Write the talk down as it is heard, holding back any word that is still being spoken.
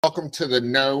Welcome to the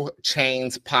No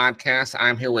Chains podcast.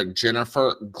 I'm here with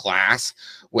Jennifer Glass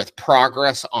with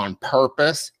Progress on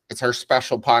Purpose. It's her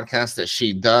special podcast that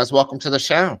she does. Welcome to the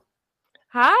show.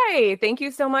 Hi, thank you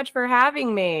so much for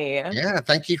having me. Yeah,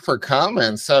 thank you for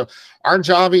coming. So our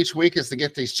job each week is to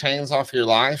get these chains off your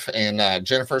life, and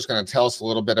Jennifer's going to tell us a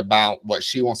little bit about what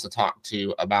she wants to talk to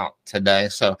you about today.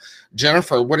 So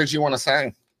Jennifer, what did you want to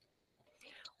say?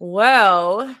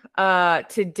 Well,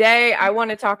 today I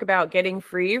want to talk about getting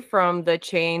free from the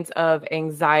chains of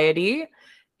anxiety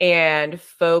and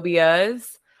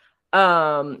phobias,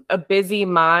 a busy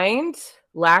mind,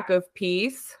 lack of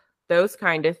peace, those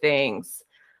kind of things.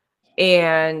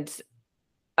 And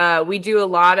we do a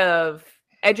lot of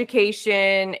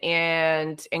education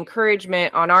and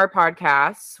encouragement on our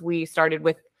podcasts. We started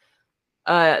with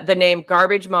the name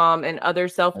Garbage Mom and other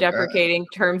self-deprecating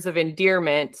terms of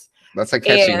endearment. That's a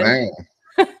catchy name.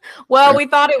 Well, we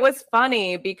thought it was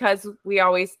funny because we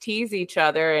always tease each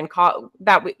other and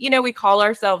we call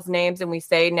ourselves names and we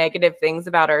say negative things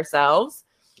about ourselves.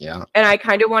 Yeah. And I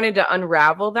kind of wanted to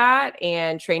unravel that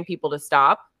and train people to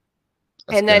stop.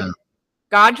 That's Then good.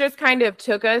 God just kind of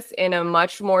took us in a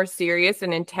much more serious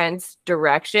and intense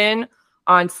direction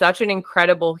on such an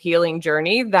incredible healing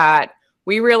journey that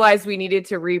we realized we needed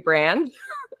to rebrand.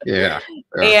 Yeah.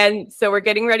 And so we're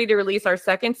getting ready to release our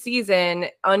second season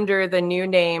under the new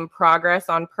name Progress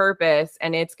on Purpose,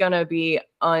 and it's going to be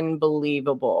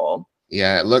unbelievable.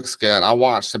 Yeah, it looks good. I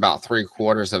watched about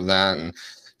 3/4 of that, and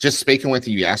just speaking with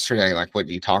you yesterday, like what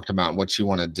you talked about, what you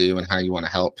want to do and how you want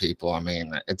to help people. I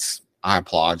mean, I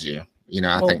applaud you.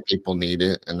 I think people need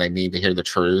it and they need to hear the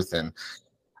truth. And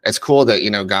it's cool that,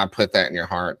 God put that in your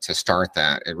heart to start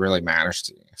that. It really matters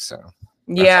to you. So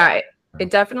yeah, it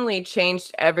definitely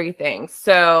changed everything.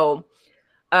 So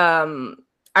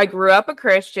I grew up a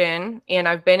Christian and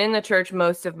I've been in the church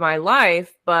most of my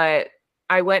life, but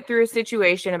I went through a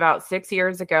situation about 6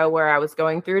 years ago where I was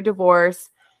going through a divorce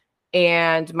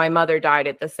and my mother died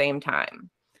at the same time.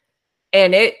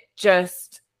 And it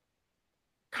just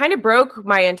kind of broke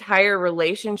my entire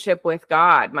relationship with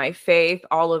God, my faith,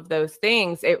 all of those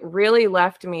things. It really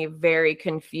left me very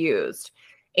confused.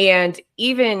 And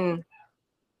even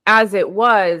as it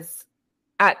was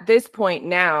at this point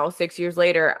now, 6 years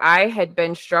later, I had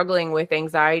been struggling with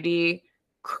anxiety,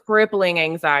 crippling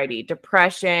anxiety,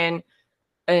 depression,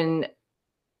 an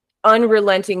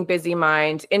unrelenting busy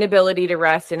mind, inability to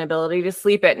rest, inability to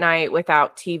sleep at night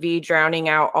without TV drowning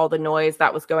out all the noise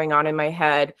that was going on in my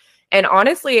head. And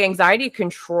honestly, anxiety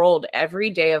controlled every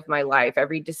day of my life,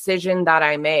 every decision that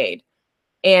I made.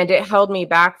 And it held me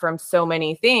back from so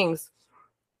many things.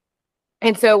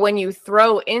 And so when you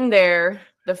throw in there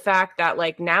the fact that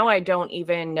like now I don't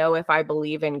even know if I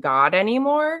believe in God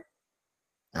anymore.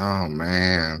 Oh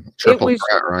man, triple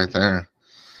threat right there.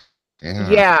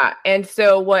 Yeah. And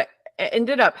so what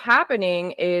ended up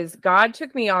happening is God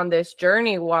took me on this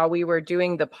journey while we were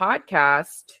doing the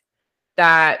podcast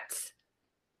that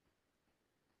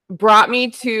brought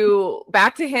me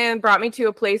back to him, brought me to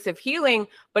a place of healing,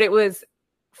 but it was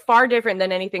far different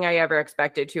than anything I ever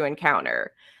expected to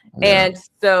encounter. Yeah. And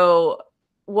so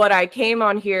what I came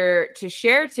on here to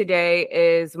share today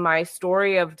is my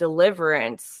story of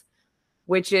deliverance,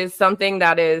 which is something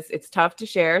that it's tough to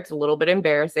share. It's a little bit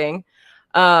embarrassing.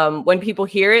 When people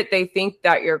hear it, they think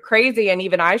that you're crazy. And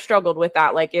even I struggled with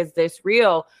that. Like, is this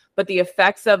real? But the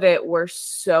effects of it were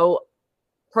so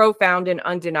profound and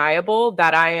undeniable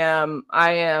that I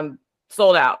am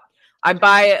sold out. I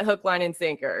buy it hook, line, and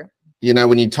sinker.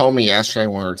 When you told me yesterday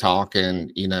when we were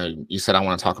talking, you said, I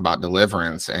want to talk about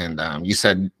deliverance. And you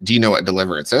said, do you know what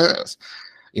deliverance is?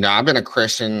 I've been a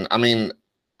Christian. I mean,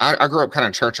 I grew up kind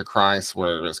of Church of Christ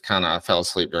where it was kind of, I fell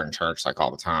asleep during church like all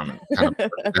the time. And kind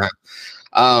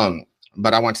of,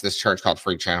 but I went to this church called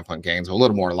Free Chapel in Gainesville, a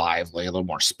little more lively, a little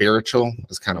more spiritual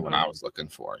is kind of what I was looking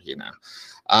for,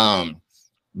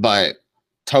 but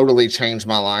totally changed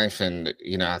my life. And,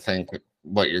 I think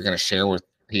what you're going to share with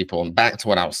people, and back to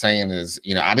what I was saying is,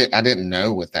 I didn't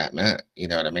know what that meant. You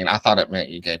know what I mean? I thought it meant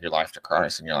you gave your life to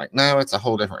Christ, and you're like, no, it's a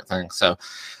whole different thing. So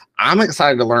I'm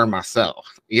excited to learn myself.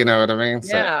 You know what I mean?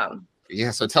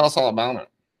 Yeah. So tell us all about it.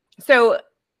 So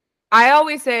I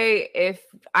always say, if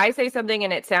I say something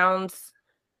and it sounds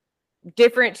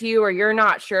different to you or you're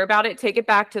not sure about it, take it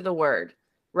back to the word.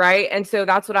 Right. And so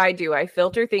that's what I do. I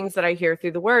filter things that I hear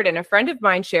through the word. And a friend of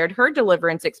mine shared her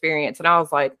deliverance experience. And I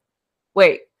was like,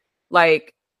 wait,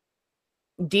 like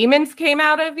demons came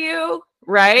out of you?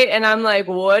 Right. And I'm like,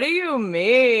 what do you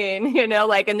mean?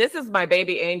 And this is my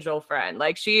baby angel friend.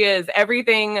 Like, she is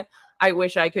everything I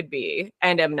wish I could be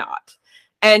and am not.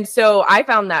 And so I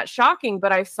found that shocking,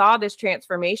 but I saw this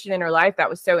transformation in her life that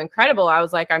was so incredible. I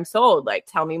was like, I'm sold. Like,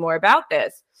 tell me more about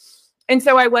this. And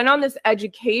so I went on this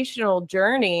educational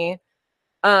journey,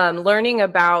 learning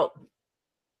about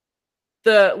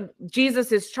the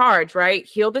Jesus's charge, right?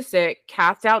 Heal the sick,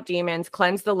 cast out demons,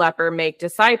 cleanse the leper, make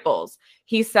disciples.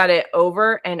 He said it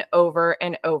over and over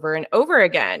and over and over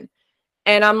again.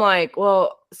 And I'm like,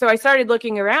 well, so I started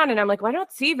looking around and I'm like, well, I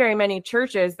don't see very many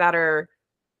churches that are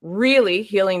really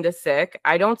healing the sick.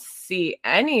 I don't see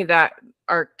any that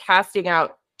are casting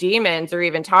out demons or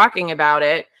even talking about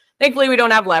it. Thankfully, we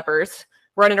don't have lepers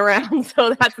running around,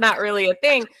 so that's not really a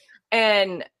thing.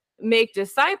 And make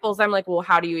disciples, I'm like, well,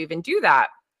 how do you even do that?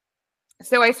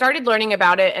 So I started learning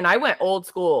about it, and I went old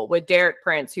school with Derek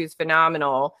Prince, who's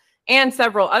phenomenal, and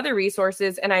several other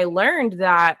resources. And I learned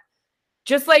that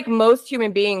just like most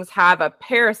human beings have a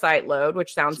parasite load,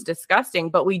 which sounds disgusting,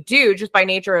 but we do just by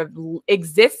nature of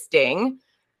existing.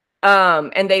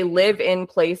 And they live in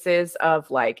places of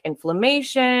like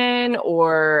inflammation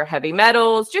or heavy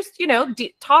metals, just,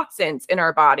 toxins in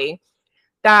our body.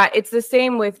 That it's the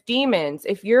same with demons.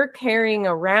 If you're carrying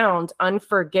around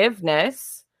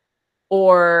unforgiveness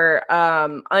or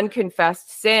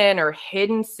unconfessed sin or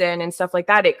hidden sin and stuff like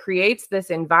that, it creates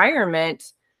this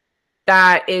environment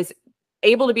that is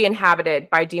able to be inhabited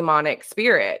by demonic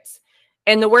spirits.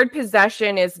 And the word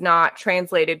possession is not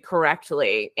translated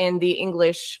correctly in the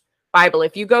English Bible.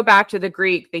 If you go back to the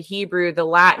Greek, the Hebrew, the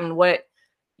Latin, what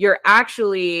you're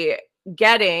actually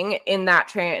getting in that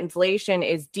translation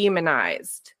is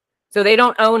demonized. So they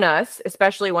don't own us,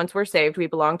 especially once we're saved. We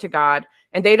belong to God,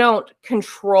 and they don't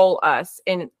control us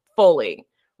in fully,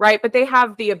 right? But they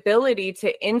have the ability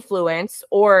to influence,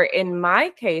 or in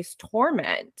my case,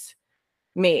 torment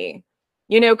me.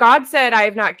 God said, I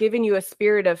have not given you a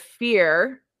spirit of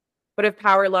fear, but of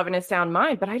power, love, and a sound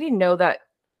mind. But I didn't know that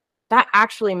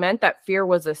actually meant that fear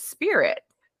was a spirit,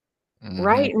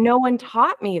 right? No one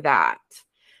taught me that.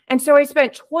 And so I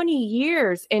spent 20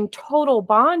 years in total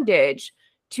bondage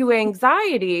to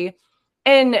anxiety.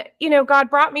 And, God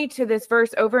brought me to this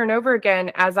verse over and over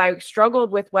again as I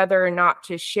struggled with whether or not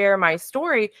to share my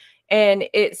story. And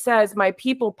it says, my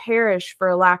people perish for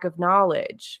a lack of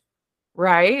knowledge,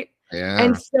 right? Yeah.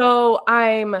 And so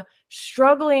I'm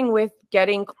struggling with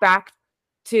getting back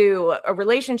to a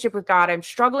relationship with God. I'm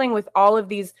struggling with all of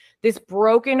this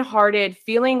brokenhearted,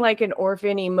 feeling like an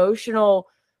orphan, emotional,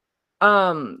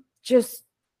 just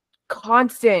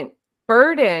constant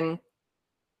burden.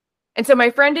 And so my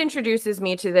friend introduces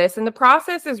me to this, and the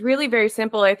process is really very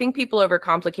simple. I think people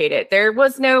overcomplicate it. There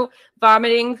was no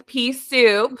vomiting pea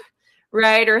soup,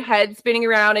 right? Or head spinning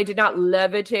around. I did not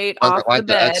levitate off Wasn't the like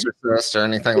The bed. Exorcist or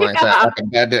anything like that. Like the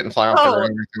bed didn't fly off the Oh, ground or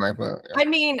anything like that. Yeah. I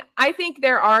mean, I think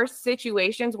there are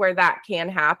situations where that can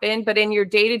happen, but in your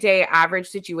day-to-day average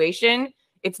situation,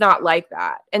 it's not like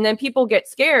that. And then people get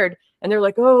scared and they're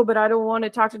like, oh, but I don't want to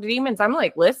talk to the demons. I'm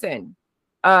like, listen,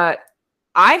 I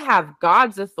have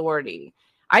God's authority.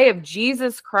 I have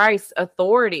Jesus Christ's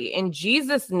authority. In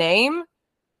Jesus' name,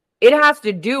 it has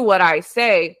to do what I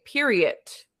say, period.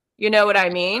 You know what I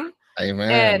mean?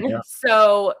 Amen. And Yeah.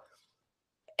 so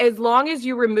as long as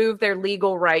you remove their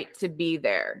legal right to be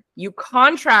there, you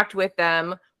contract with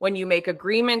them when you make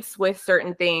agreements with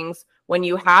certain things, when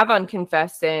you have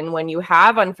unconfessed sin, when you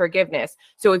have unforgiveness.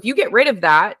 So if you get rid of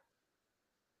that,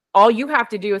 all you have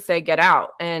to do is say, get out.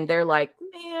 And they're like,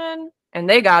 man, and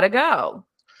they got to go.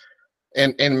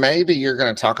 And maybe you're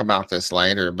going to talk about this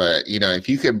later, but if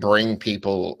you could bring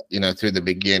people, through the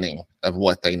beginning of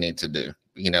what they need to do,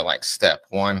 like step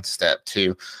 1, step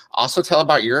 2, also tell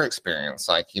about your experience,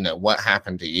 like, what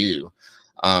happened to you,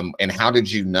 and how did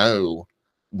you know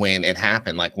when it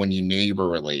happened, like when you knew you were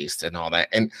released and all that.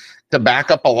 And to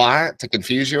back up a lot, to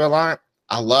confuse you a lot,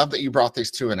 I love that you brought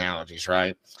these 2 analogies,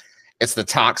 right? It's the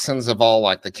toxins of all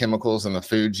like the chemicals and the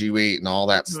foods you eat and all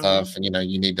that stuff. And,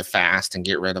 you need to fast and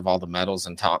get rid of all the metals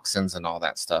and toxins and all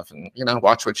that stuff. And,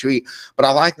 watch what you eat. But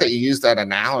I like that you use that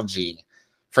analogy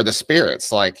for the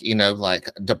spirits, like, like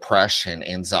depression,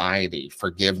 anxiety,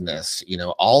 forgiveness,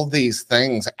 all these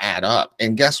things add up.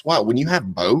 And guess what? When you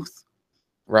have both,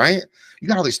 right? You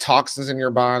got all these toxins in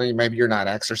your body. Maybe you're not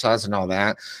exercising, all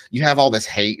that. You have all this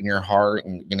hate in your heart,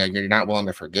 and you're not willing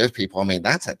to forgive people. I mean,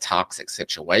 that's a toxic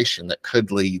situation that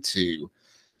could lead to,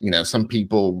 some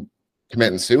people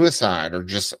committing suicide or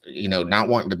just, not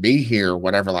wanting to be here, or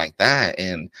whatever like that.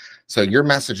 And so your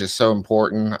message is so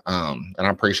important. And I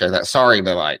appreciate that. Sorry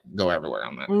to like go everywhere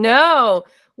on that. No.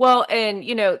 Well, and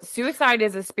suicide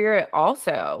is a spirit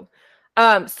also.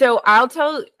 So I'll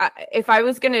tell, if I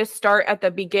was going to start at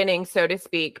the beginning, so to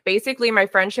speak, basically my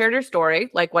friend shared her story,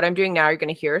 like what I'm doing now. You're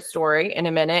going to hear a story in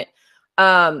a minute.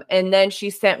 And then she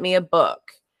sent me a book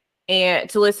and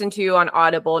to listen to on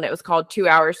Audible, and it was called 2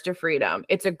 Hours to Freedom.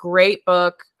 It's a great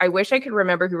book. I wish I could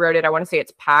remember who wrote it. I want to say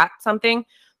it's Pat something,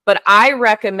 but I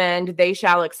recommend They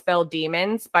Shall Expel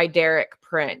Demons by Derek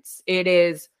Prince. It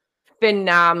is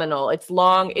phenomenal. It's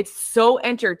long. It's so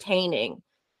entertaining.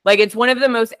 Like, it's one of the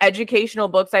most educational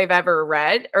books I've ever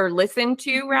read or listened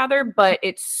to, rather, but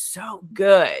it's so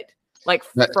good. Like,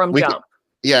 from jump.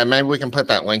 Yeah, maybe we can put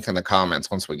that link in the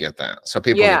comments once we get that, so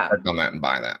people can click on that and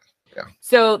buy that. Yeah.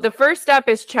 So the first step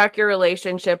is check your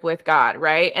relationship with God,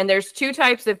 right? And there's two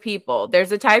types of people.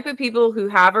 There's a type of people who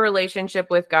have a relationship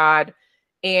with God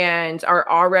and are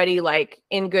already like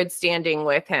in good standing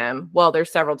with him. Well,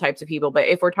 there's several types of people, but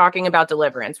if we're talking about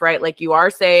deliverance, right? Like, you are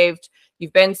saved,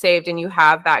 you've been saved, and you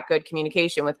have that good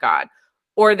communication with God.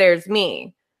 Or there's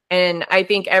me. And I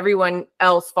think everyone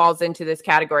else falls into this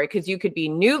category, because you could be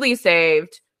newly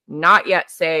saved, not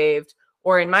yet saved,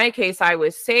 or in my case, I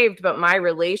was saved, but my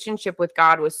relationship with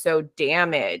God was so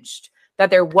damaged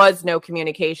that there was no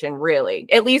communication, really,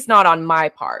 at least not on my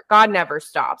part. God never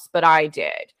stops, but I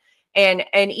did. And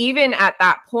even at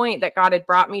that point that God had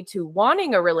brought me to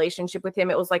wanting a relationship with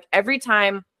him, it was like every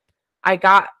time I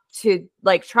got to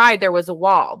like try, there was a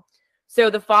wall. So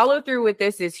the follow through with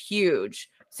this is huge.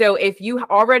 So if you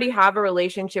already have a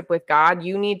relationship with God,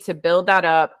 you need to build that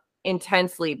up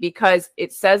intensely, because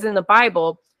it says in the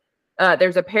Bible,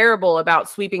 there's a parable about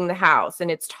sweeping the house,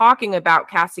 and it's talking about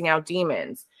casting out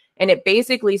demons. And it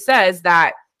basically says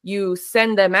that you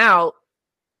send them out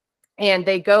and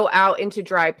they go out into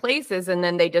dry places, and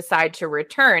then they decide to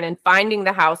return, and finding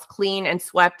the house clean and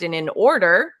swept and in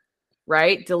order,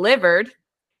 right? Delivered.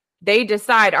 They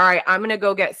decide, all right, I'm going to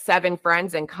go get 7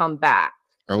 friends and come back.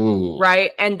 Ooh.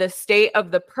 Right. And the state of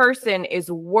the person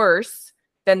is worse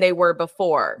than they were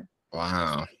before.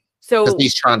 Wow. So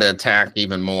he's trying to attack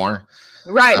even more.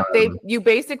 Right. You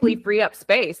basically free up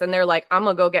space, and they're like, I'm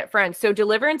going to go get friends. So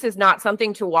deliverance is not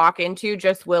something to walk into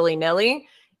just willy-nilly.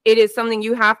 It is something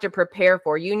you have to prepare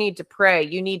for. You need to pray.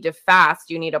 You need to fast.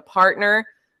 You need a partner.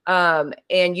 And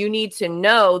you need to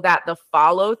know that the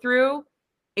follow through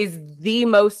is the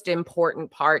most important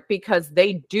part, because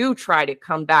they do try to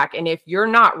come back. And if you're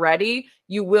not ready,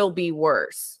 you will be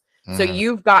worse. So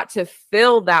you've got to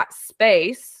fill that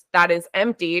space that is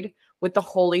emptied with the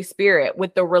Holy Spirit,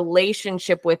 with the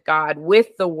relationship with God,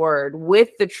 with the word, with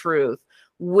the truth,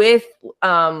 with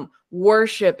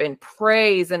worship and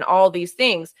praise and all these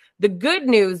things. The good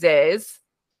news is,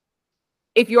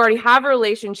 if you already have a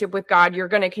relationship with God, you're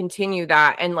going to continue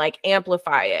that and like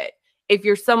amplify it. If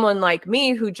you're someone like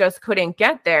me who just couldn't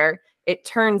get there, it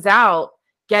turns out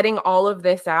getting all of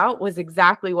this out was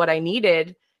exactly what I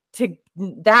needed to,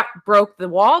 that broke the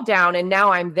wall down. And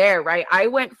now I'm there, right? I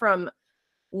went from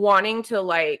wanting to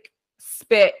like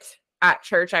spit at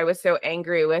church. I was so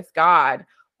angry with God,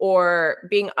 or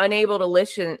being unable to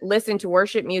listen to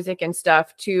worship music and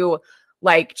stuff, to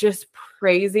like just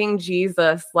praising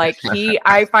Jesus. Like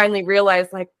I finally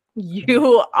realized, like,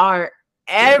 you are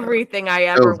everything I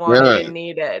ever wanted and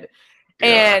needed.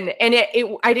 Yeah. And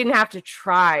it I didn't have to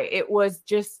try. It was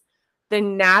just the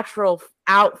natural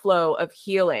outflow of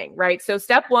healing, right? So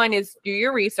step 1 is do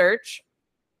your research,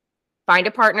 find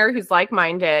a partner who's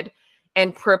like-minded,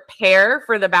 and prepare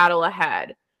for the battle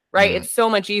ahead, right? It's so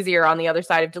much easier on the other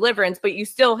side of deliverance, but you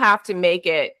still have to make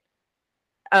it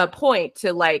a point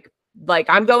to like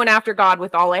I'm going after God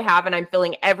with all I have, and I'm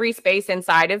filling every space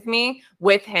inside of me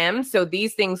with him, so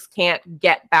these things can't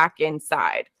get back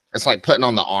inside. It's like putting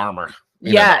on the armor.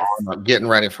 Yes. Getting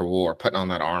ready for war, putting on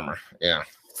that armor. Yeah.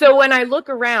 So when I look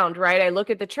around, right, I look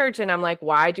at the church and I'm like,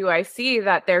 why do I see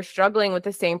that they're struggling with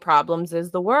the same problems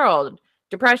as the world?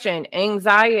 Depression,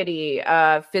 anxiety,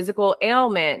 physical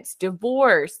ailments,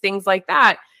 divorce, things like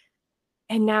that.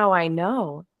 And now I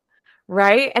know,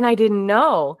 right? And I didn't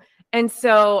know. And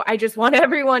so I just want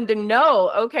everyone to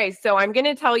know, okay, so I'm going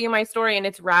to tell you my story, and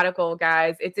it's radical,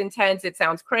 guys. It's intense. It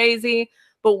sounds crazy.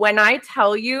 But when I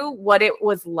tell you what it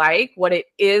was like, what it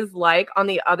is like on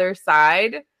the other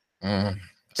side,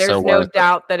 there's no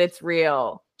doubt that it's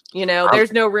real. You know,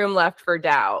 there's no room left for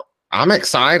doubt. I'm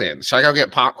excited. Should I go get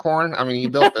popcorn? I mean, you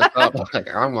built this up.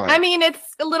 I mean,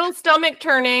 it's a little stomach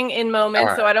turning in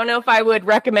moments, so I don't know if I would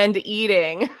recommend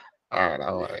eating. All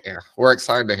right. Yeah, we're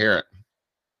excited to hear it.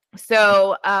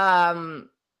 So,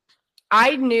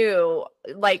 I knew,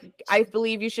 like, I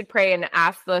believe you should pray and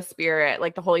ask the Spirit,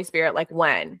 like the Holy Spirit, like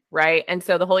when, right? And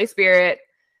so the Holy Spirit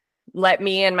let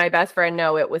me and my best friend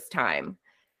know it was time.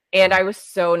 And I was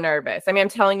so nervous. I mean, I'm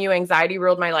telling you, anxiety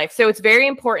ruled my life. So it's very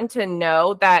important to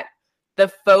know that the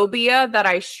phobia that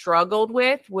I struggled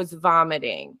with was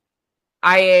vomiting.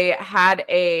 I had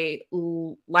a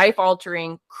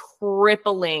life-altering,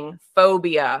 crippling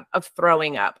phobia of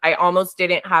throwing up. I almost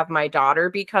didn't have my daughter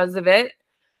because of it.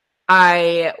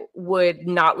 I would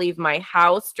not leave my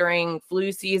house during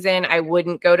flu season. I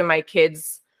wouldn't go to my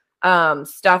kids'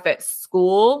 stuff at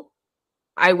school.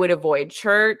 I would avoid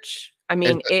church. I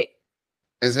mean,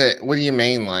 What do you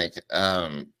mean? Like,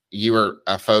 you were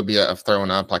a phobia of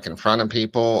throwing up like in front of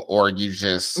people, or you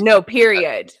just, no,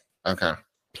 period. okay.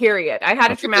 Period. I had a It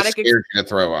just traumatic scared you to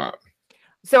throw up.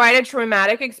 So I had a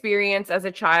traumatic experience as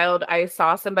a child. I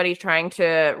saw somebody trying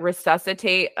to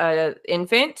resuscitate an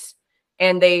infant,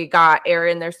 and they got air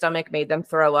in their stomach, made them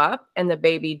throw up, and the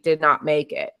baby did not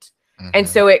make it. And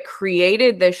so it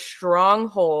created this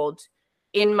stronghold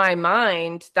in my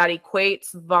mind that equates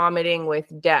vomiting with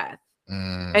death.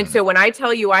 And so when I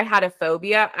tell you I had a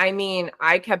phobia, I mean,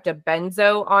 I kept a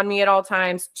benzo on me at all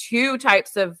times, 2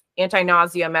 types of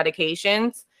anti-nausea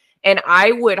medications, and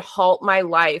I would halt my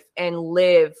life and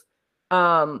live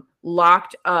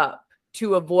locked up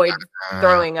to avoid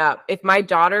throwing up. If my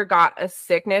daughter got a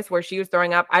sickness where she was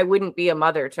throwing up, I wouldn't be a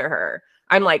mother to her.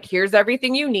 I'm like, here's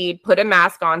everything you need. Put a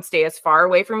mask on. Stay as far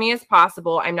away from me as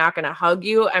possible. I'm not going to hug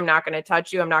you. I'm not going to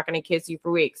touch you. I'm not going to kiss you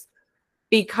for weeks.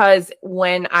 Because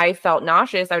when I felt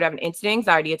nauseous, I would have an instant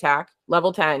anxiety attack,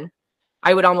 level 10.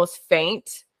 I would almost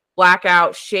faint,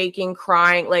 blackout, shaking,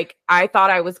 crying. Like I thought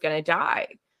I was going to die.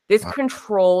 This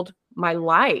controlled my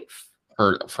life.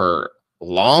 For a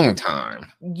long time.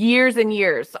 Years and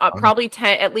years, probably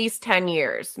at least 10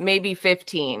 years, maybe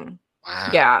 15. Wow.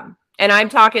 Yeah. And I'm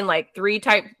talking like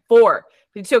 4.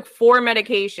 We took 4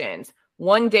 medications,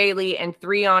 1 daily and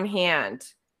 3 on hand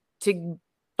to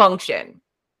function.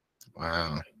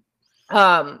 Wow.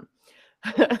 No,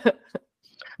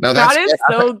 that is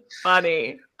so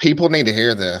funny. People need to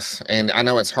hear this. And I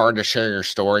know it's hard to share your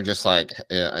story, just like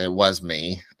it was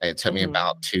me. It took me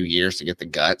about 2 years to get the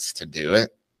guts to do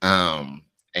it.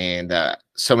 And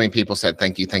so many people said,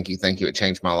 thank you, thank you, thank you. It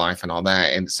changed my life and all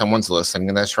that. And someone's listening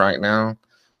to this right now,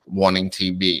 wanting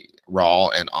to be raw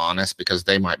and honest because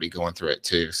they might be going through it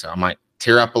too. So I might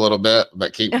tear up a little bit,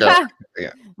 but keep going.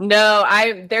 Yeah. No,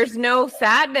 there's no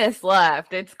sadness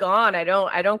left. It's gone. I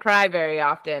don't cry very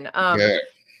often.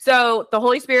 So the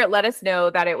Holy Spirit let us know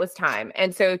that it was time.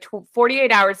 And so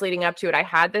 48 hours leading up to it, I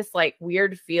had this like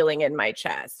weird feeling in my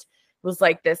chest. It was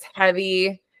like this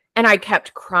heavy, and I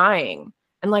kept crying.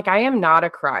 And like, I am not a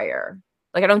crier.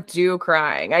 Like I don't do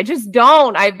crying. I just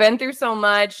don't. I've been through so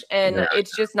much and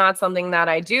it's just not something that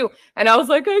I do. And I was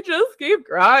like, I just keep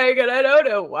crying and I don't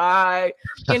know why,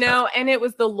 and it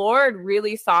was the Lord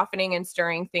really softening and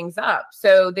stirring things up.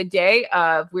 So the day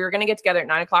of, we were going to get together at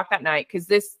 9:00 that night. Cause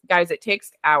this, guys, it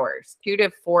takes hours, 2 to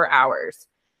 4 hours,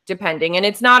 depending. And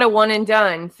it's not a one and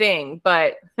done thing,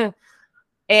 but,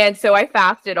 and so I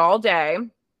fasted all day.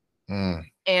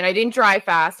 And I didn't dry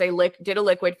fast. I did a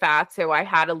liquid fast. So I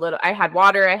had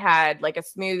water, I had like a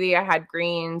smoothie, I had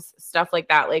greens, stuff like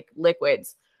that, like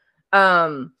liquids.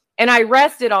 And I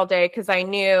rested all day because I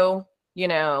knew,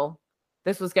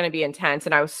 this was going to be intense.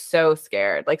 And I was so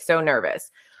scared, like so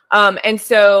nervous. And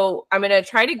so I'm going to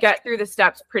try to get through the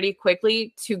steps pretty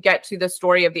quickly to get to the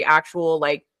story of the actual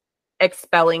like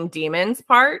expelling demons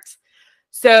part.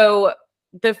 So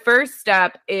the first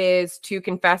step is to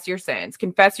confess your sins.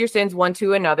 Confess your sins one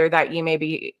to another that you may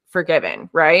be forgiven,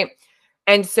 right?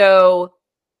 And so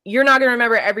you're not going to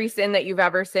remember every sin that you've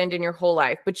ever sinned in your whole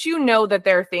life, but you know that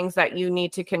there are things that you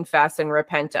need to confess and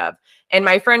repent of. And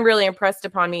my friend really impressed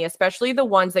upon me, especially the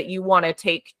ones that you want to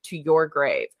take to your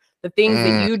grave, the things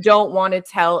that you don't want to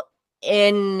tell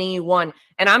anyone.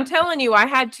 And I'm telling you, I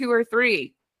had 2 or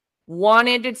 3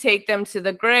 wanted to take them to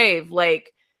the grave,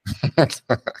 like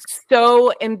so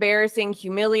embarrassing,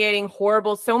 humiliating,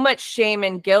 horrible, so much shame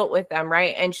and guilt with them,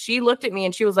 right? And she looked at me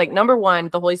and she was like, number one,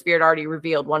 the Holy Spirit already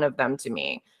revealed one of them to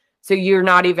me, so you're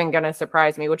not even gonna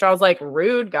surprise me, which I was like,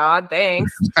 rude, God,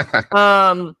 thanks.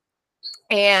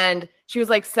 And she was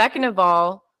like, second of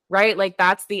all, right, like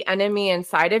that's the enemy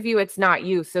inside of you, it's not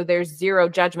you, so there's 0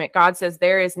 judgment. God says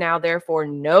there is now therefore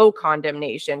no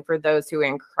condemnation for those who are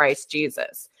in Christ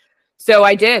Jesus. So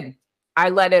I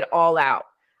let it all out.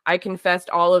 I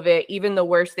confessed all of it, even the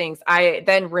worst things. I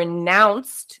then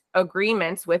renounced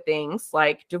agreements with things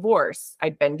like divorce.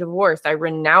 I'd been divorced. I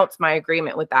renounced my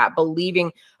agreement with that,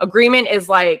 believing agreement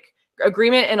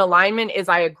and alignment is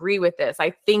I agree with this. I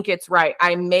think it's right.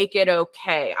 I make it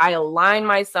okay. I align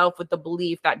myself with the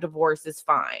belief that divorce is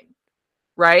fine.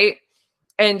 Right.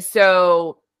 And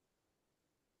so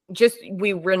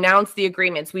we renounced the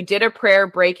agreements. We did a prayer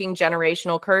breaking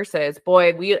generational curses.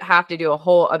 Boy, we have to do a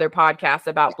whole other podcast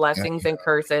about blessings and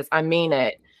curses. I mean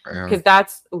it, because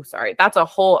that's a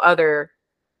whole other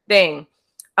thing.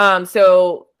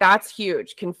 So that's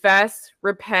huge. Confess,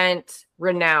 repent,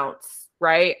 renounce,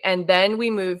 right? And then we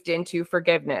moved into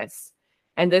forgiveness.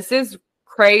 And this is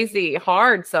crazy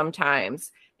hard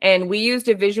sometimes. And we used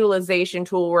a visualization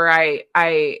tool where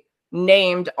I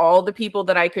named all the people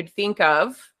that I could think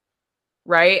of,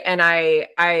 right? And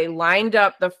I lined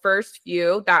up the first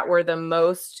few that were the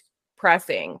most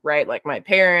pressing, right? Like my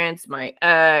parents, my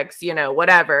ex, you know,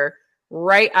 whatever,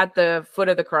 right at the foot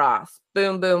of the cross.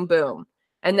 Boom, boom, boom.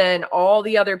 And then all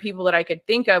the other people that I could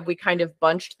think of, we kind of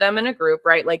bunched them in a group,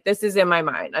 right? Like this is in my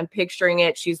mind. I'm picturing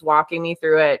it. She's walking me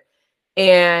through it.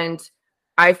 And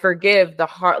I forgive the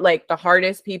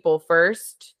hardest people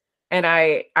first. And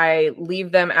I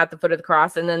leave them at the foot of the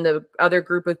cross. And then the other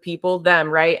group of people, them,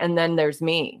 right? And then there's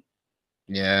me.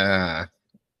 Yeah.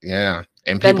 Yeah.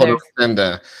 And Then people don't there's tend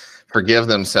to forgive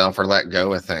themselves or let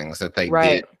go of things that they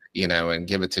right. did, you know, and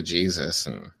give it to Jesus.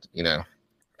 And, you know,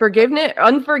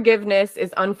 Unforgiveness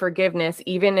is unforgiveness,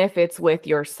 even if it's with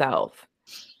yourself.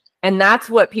 And that's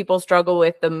what people struggle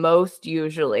with the most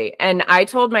usually. And I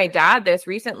told my dad this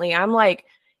recently. I'm like,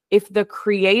 if the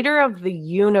creator of the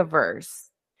universe,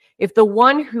 if the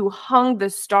one who hung the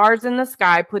stars in the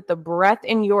sky, put the breath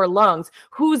in your lungs,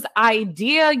 whose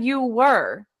idea you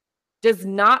were, does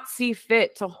not see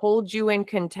fit to hold you in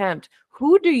contempt,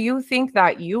 who do you think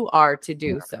that you are to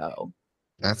do so?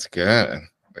 that's good.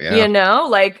 Yeah. You know,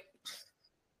 like,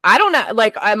 I don't know.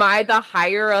 Like, am I the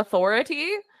higher authority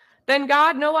than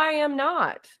God? No, I am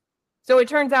not. So it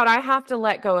turns out I have to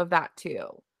let go of that too.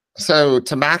 So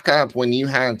to back up, when you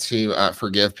had to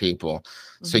forgive people,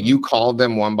 so you called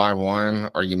them one by one,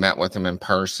 or you met with them in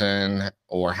person,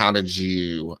 or how did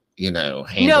you, you know,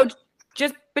 handle? No,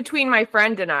 just between my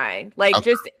friend and I, like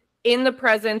Okay. just in the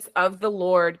presence of the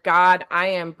Lord, God, I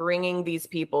am bringing these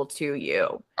people to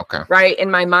you. Okay. Right. In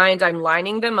my mind, I'm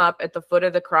lining them up at the foot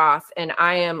of the cross and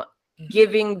I am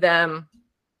giving them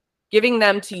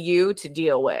to you to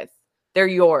deal with. They're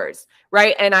yours.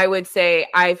 Right. And I would say,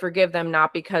 I forgive them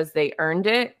not because they earned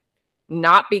it,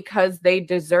 not because they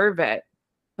deserve it,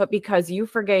 but because you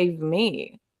forgave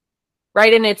me.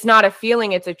 Right. And it's not a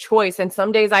feeling, it's a choice. And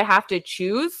some days I have to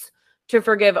choose to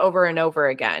forgive over and over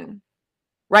again.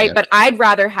 Right. Yeah. But I'd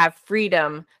rather have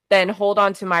freedom than hold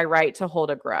on to my right to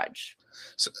hold a grudge.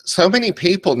 So many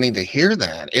people need to hear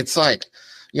that. It's like,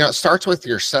 you know, it starts with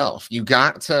yourself. You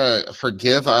got to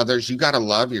forgive others. You got to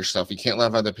love yourself. You can't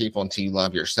love other people until you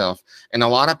love yourself. And a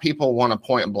lot of people want to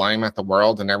point blame at the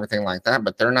world and everything like that,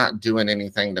 but they're not doing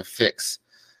anything to fix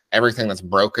everything that's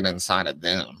broken inside of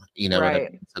them, you know,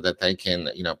 Right. so that they can,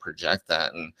 you know, project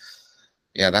that. And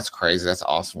yeah, that's crazy. That's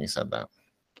awesome. You said that.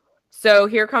 So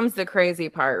here comes the crazy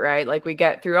part, right? Like we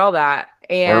get through all that.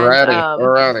 We're And ready.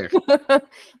 We're ready.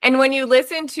 and when you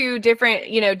listen to different,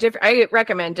 you know, I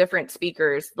recommend different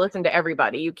speakers, listen to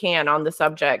everybody you can on the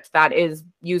subject that is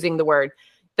using the word.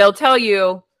 They'll tell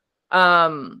you,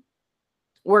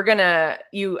 we're gonna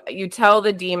you tell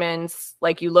the demons,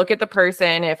 like you look at the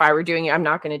person. If I were doing it, I'm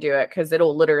not gonna do it because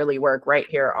it'll literally work right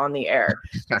here on the air.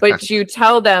 But you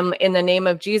tell them, in the name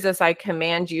of Jesus, I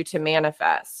command you to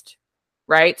manifest.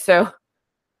 Right. So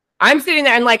I'm sitting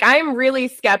there and like, I'm really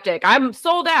skeptic. I'm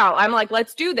sold out. I'm like,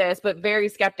 let's do this, but very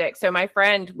skeptic. So my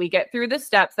friend, we get through the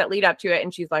steps that lead up to it.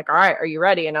 And she's like, all right, are you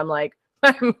ready? And I'm like,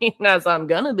 I mean, as I'm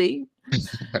going to be.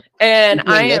 And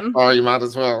I am. Oh, you might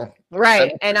as well.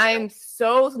 Right. And I'm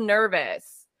so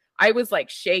nervous. I was like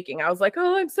shaking. I was like,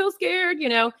 oh, I'm so scared, you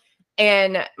know?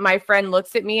 And my friend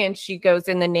looks at me and she goes,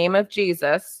 in the name of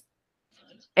Jesus,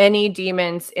 any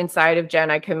demons inside of Jen,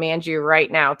 I command you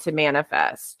right now to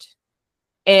manifest.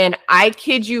 And I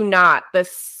kid you not, the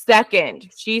second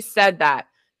she said that,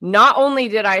 not only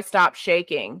did I stop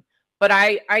shaking, but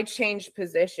I changed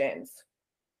positions.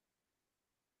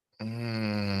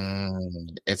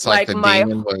 It's like the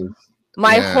demon was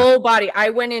my whole body.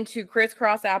 I went into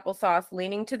crisscross applesauce,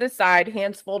 leaning to the side,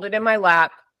 hands folded in my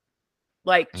lap,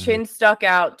 like chin stuck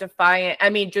out, defiant. I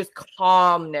mean, just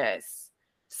calmness.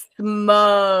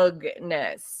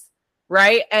 Smugness,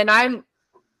 right? And I'm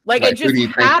like it just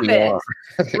happened.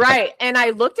 Right. And I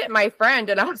looked at my friend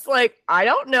and I was like, I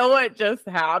don't know what just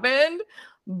happened,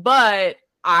 but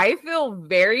I feel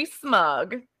very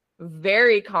smug,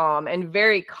 very calm, and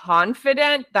very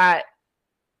confident that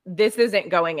this isn't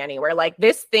going anywhere. Like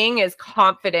this thing is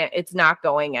confident it's not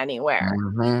going anywhere.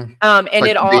 And like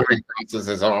it all crosses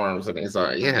his arms and he's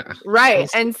like, yeah. Right.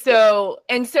 And so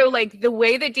like the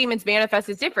way that demons manifest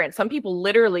is different. Some people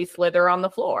literally slither on the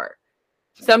floor.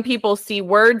 Some people see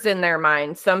words in their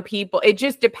mind. Some people, it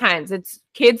just depends.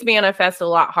 Kids manifest a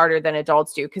lot harder than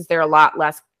adults do because they're a lot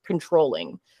less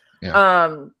controlling. Yeah.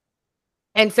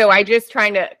 And so I just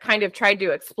tried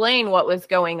to explain what was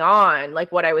going on,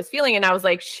 like what I was feeling. And I was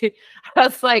like,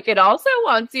 it also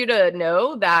wants you to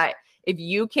know that if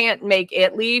you can't make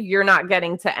it leave, you're not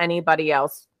getting to anybody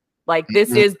else. Like,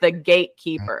 this is the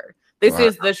gatekeeper. This Wow.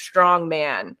 is the strong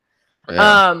man.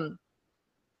 Yeah.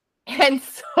 And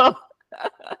so,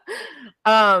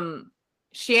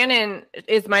 Shannon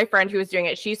is my friend who was doing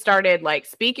it. She started like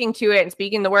speaking to it and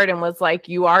speaking the word and was like,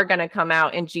 you are going to come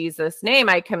out in Jesus' name.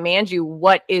 I command you.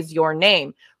 What is your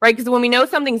name? Right? Because when we know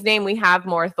something's name, we have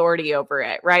more authority over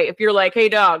it. Right? If you're like, hey,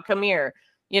 dog, come here,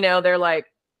 they're like,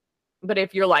 but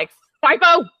if you're like,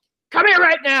 FIFO, come here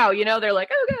right now, they're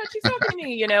like, oh God, she's talking to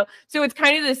me, So it's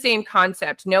kind of the same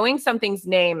concept. Knowing something's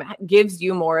name gives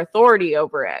you more authority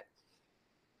over it.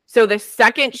 So the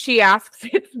second she asks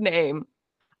its name,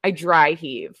 I dry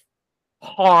heave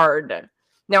hard.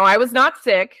 Now, I was not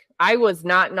sick. I was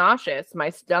not nauseous. My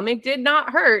stomach did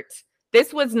not hurt.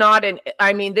 This was not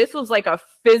this was like a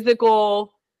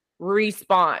physical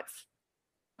response.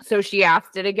 So she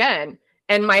asked it again,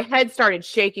 and my head started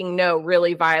shaking no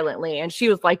really violently. And she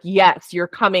was like, yes, you're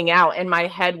coming out. And my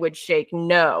head would shake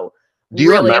no. Do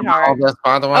you really remember hard. all this,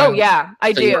 by the way? Oh, yeah,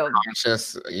 I do. You're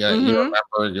conscious. Yeah, you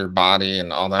remember your body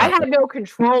and all that. I had no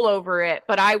control over it,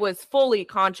 but I was fully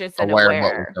conscious and aware of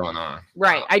what was going on.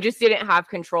 Right. Wow. I just didn't have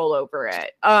control over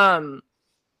it. And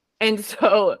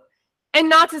so, and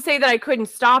not to say that I couldn't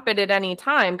stop it at any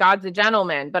time. God's a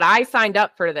gentleman, but I signed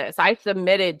up for this. I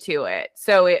submitted to it.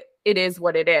 So it is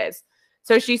what it is.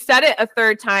 So she said it a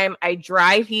third time. I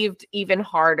dry heaved even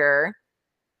harder.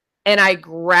 And I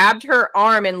grabbed her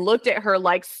arm and looked at her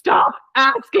like, stop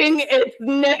asking its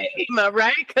name,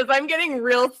 right? Because I'm getting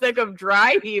real sick of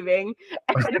dry heaving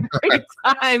every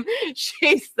time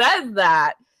she says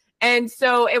that. And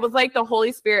so it was like the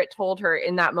Holy Spirit told her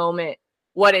in that moment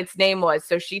what its name was.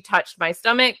 So she touched my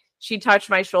stomach, she touched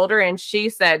my shoulder, and she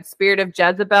said, Spirit of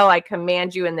Jezebel, I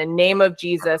command you in the name of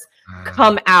Jesus,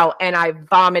 come out. And I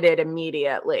vomited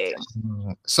immediately.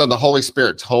 So the Holy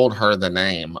Spirit told her the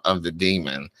name of the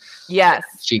demon. Yes.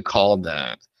 She called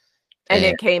that. And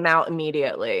it came out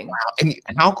immediately. Wow. And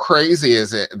how crazy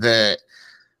is it that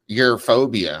your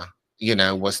phobia,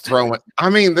 was throwing,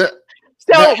 we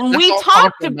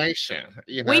talked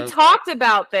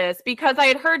about this because I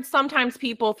had heard sometimes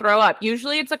people throw up.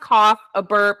 Usually it's a cough, a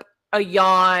burp, a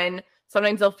yawn.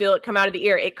 Sometimes they'll feel it come out of the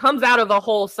ear. It comes out of a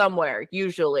hole somewhere,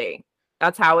 usually.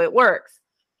 That's how it works.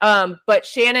 But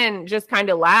Shannon just kind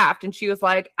of laughed and she was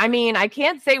like, I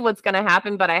can't say what's going to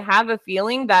happen, but I have a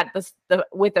feeling that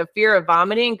with a fear of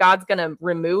vomiting, God's going to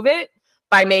remove it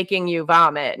by making you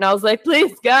vomit. And I was like,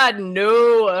 please God,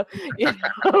 no.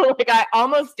 Like I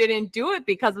almost didn't do it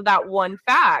because of that one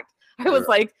fact. I was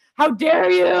like, how dare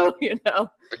you,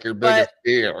 Like your biggest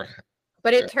fear.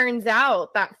 But it turns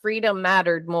out that freedom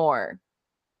mattered more,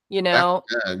 You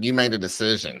made a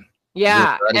decision.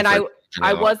 Yeah. And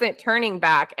I wasn't turning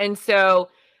back. And so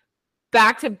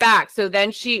back to back. So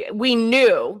then we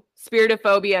knew spirit of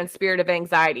phobia and spirit of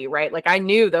anxiety, right? Like I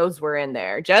knew those were in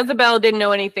there. Jezebel didn't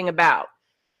know anything about.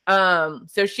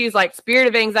 So she's like, spirit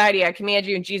of anxiety, I command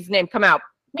you in Jesus' name, come out.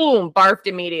 Boom, barfed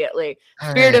immediately.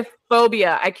 Spirit of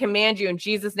phobia, I command you in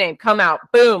Jesus' name, come out.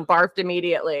 Boom, barfed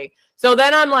immediately. So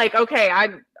then I'm like, okay,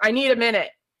 I need a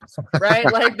minute.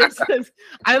 Right? Like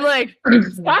I'm like,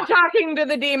 stop talking to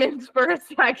the demons for a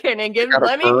second and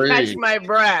let me catch my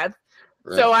breath.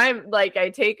 Right. So I'm like,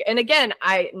 and again,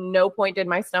 no point did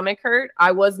my stomach hurt.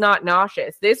 I was not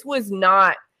nauseous. This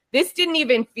didn't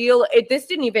even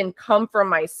come from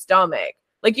my stomach.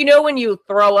 Like, when you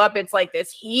throw up, it's like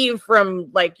this heave from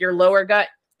like your lower gut.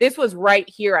 This was right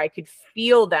here. I could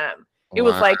feel them. It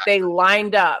was like they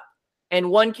lined up. And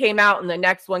one came out and the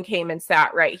next one came and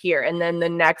sat right here. And then the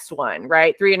next one,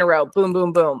 right? 3 in a row. Boom,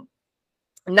 boom, boom.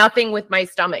 Nothing with my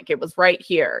stomach. It was right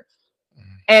here.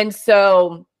 And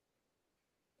so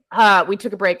we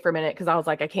took a break for a minute because I was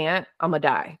like, I can't. I'm going to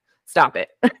die. Stop it.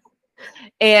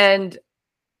 and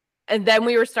then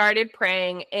we started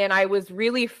praying and I was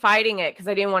really fighting it because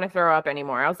I didn't want to throw up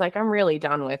anymore. I was like, I'm really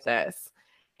done with this.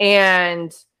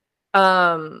 And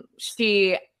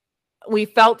we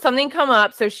felt something come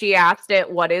up. So she asked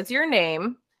it, what is your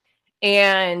name?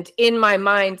 And in my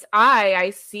mind's eye,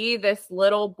 I see this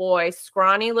little boy,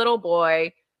 scrawny little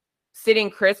boy,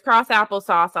 sitting crisscross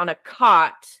applesauce on a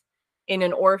cot in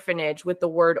an orphanage with the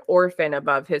word orphan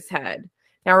above his head.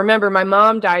 Now, remember, my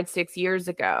mom died 6 years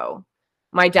ago.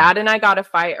 My dad and I got a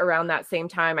fight around that same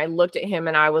time. I looked at him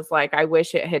and I was like, I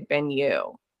wish it had been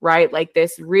you, right? Like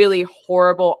this really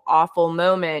horrible, awful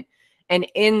moment. And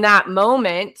in that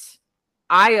moment,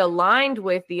 I aligned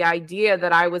with the idea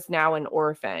that I was now an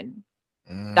orphan.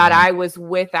 that I was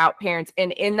without parents.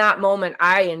 And in that moment,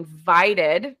 I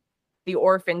invited the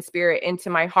orphan spirit into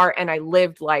my heart, and I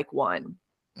lived like one,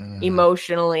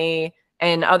 emotionally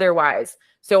and otherwise.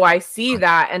 So I see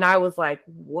that, and I was like,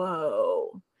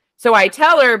 whoa. So I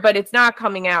tell her, but it's not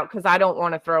coming out because I don't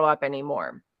want to throw up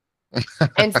anymore.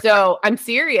 And so I'm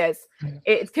serious.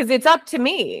 It's because it's up to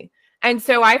me. And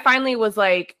so I finally was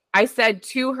like, I said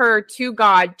to her, to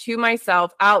God, to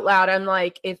myself out loud, I'm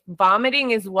like, if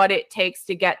vomiting is what it takes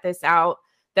to get this out,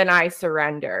 then I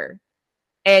surrender.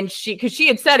 And because she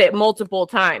had said it multiple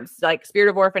times, like, spirit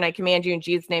of orphan, I command you in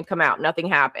Jesus' name, come out. Nothing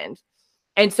happened.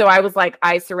 And so I was like,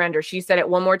 I surrender. She said it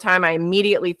one more time. I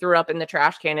immediately threw up in the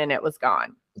trash can and it was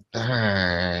gone.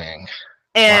 Dang.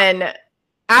 And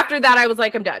after that, I was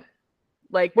like, I'm done.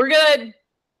 Like, we're good. If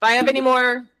I have any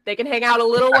more, they can hang out a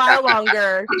little while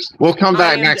longer. We'll come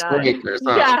back next week or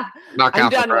something. Yeah, I'm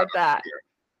done with that.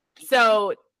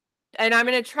 So, and I'm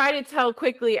going to try to tell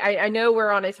quickly. I know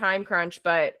we're on a time crunch,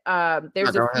 but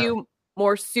there's a few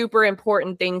more super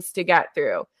important things to get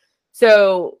through.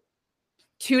 So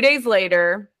 2 days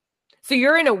later, so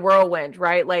you're in a whirlwind,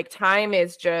 right? Like, time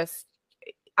is just,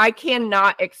 I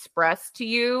cannot express to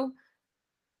you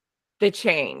the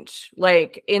change,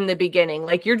 like, in the beginning.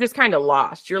 Like, you're just kind of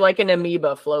lost. You're like an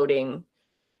amoeba floating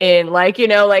in, like, you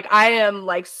know, like, I am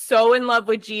like so in love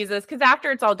with Jesus, because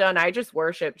after it's all done, I just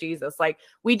worship Jesus. Like,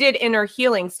 we did inner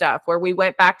healing stuff where we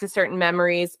went back to certain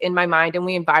memories in my mind and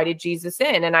we invited Jesus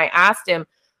in, and I asked him,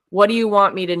 what do you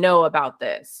want me to know about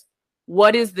this?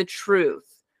 What is the truth?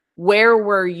 Where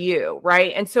were you?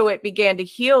 Right. And so it began to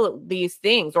heal these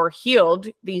things, or healed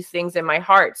these things in my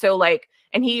heart. So, like,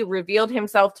 and he revealed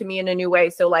himself to me in a new way.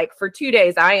 So, like, for 2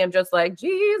 days, I am just like,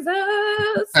 Jesus,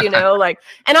 you know, like,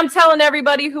 and I'm telling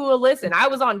everybody who will listen. I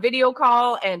was on video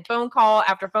call and phone call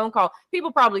after phone call.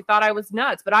 People probably thought I was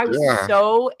nuts, but I was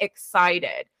so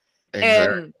excited.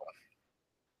 Exactly. And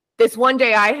this one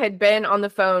day I had been on the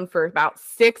phone for about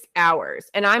 6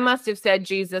 hours, and I must have said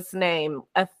Jesus' name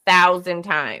 1,000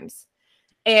 times.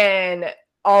 And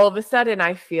all of a sudden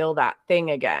I feel that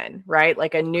thing again, right?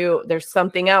 Like, I knew there's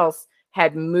something else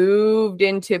had moved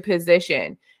into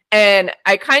position. And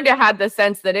I kind of had the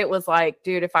sense that it was like,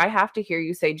 dude, if I have to hear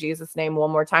you say Jesus' name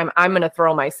one more time, I'm going to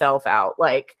throw myself out.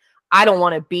 Like, I don't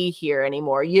want to be here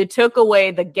anymore. You took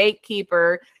away the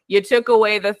gatekeeper. You took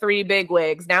away the 3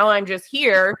 bigwigs. Now I'm just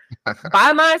here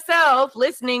by myself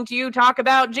listening to you talk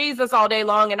about Jesus all day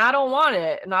long, and I don't want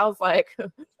it. And I was like,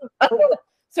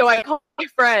 so I called my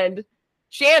friend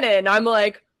Shannon. I'm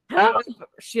like, help.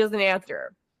 She doesn't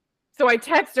answer. So I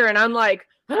text her and I'm like,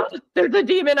 there's a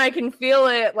demon. I can feel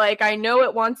it. Like, I know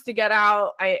it wants to get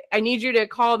out. I need you to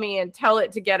call me and tell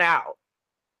it to get out.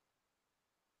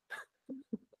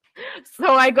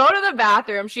 So I go to the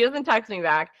bathroom. She doesn't text me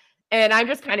back. And I'm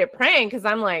just kind of praying because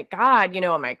I'm like, God, you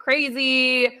know, am I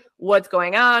crazy? What's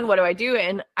going on? What do I do?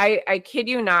 And I kid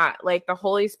you not, like, the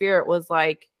Holy Spirit was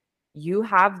like, you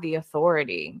have the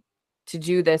authority to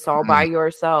do this all by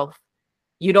yourself.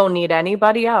 You don't need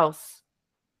anybody else.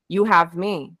 You have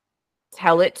me.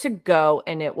 Tell it to go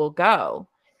and it will go.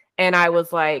 And I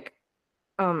was like,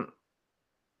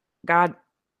 God,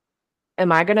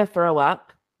 am I going to throw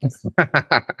up?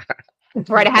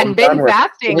 Right. I hadn't been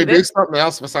fasting. Can we do something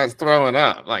else besides throwing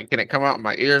up? Like, can it come out in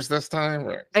my ears this time?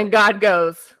 Or? And God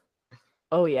goes,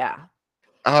 oh, yeah.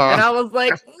 And I was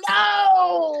like,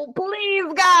 no, please,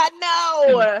 God,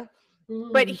 no.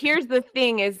 But here's the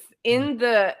thing is, in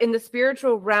the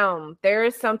spiritual realm, there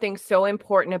is something so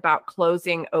important about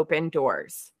closing open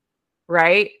doors,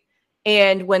 right?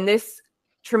 And when this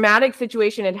traumatic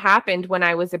situation had happened when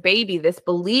I was a baby, this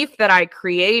belief that I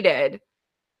created,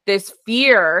 this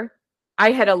fear,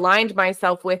 I had aligned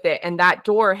myself with it, and that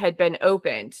door had been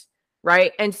opened,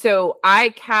 right? And so I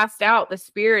cast out the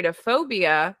spirit of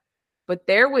phobia, but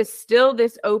there was still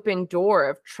this open door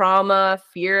of trauma,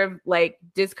 fear of, like,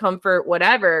 discomfort,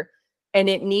 whatever. And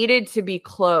it needed to be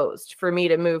closed for me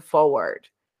to move forward.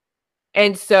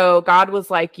 And so God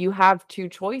was like, you have 2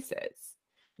 choices.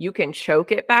 You can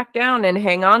choke it back down and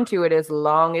hang on to it as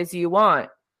long as you want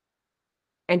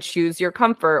and choose your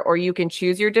comfort, or you can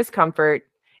choose your discomfort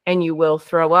and you will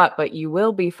throw up, but you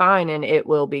will be fine and it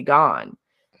will be gone.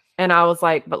 And I was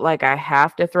like, but, like, I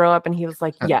have to throw up? And he was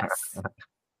like, yes,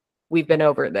 we've been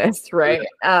over this, right?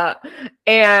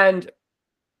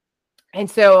 And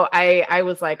so I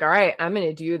was like, all right, I'm going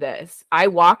to do this. I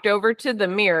walked over to the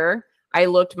mirror. I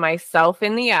looked myself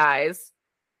in the eyes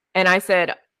and I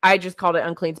said, I just called it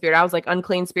unclean spirit. I was like,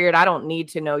 unclean spirit, I don't need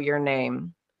to know your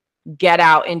name. Get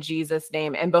out in Jesus'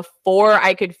 name. And before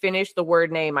I could finish the word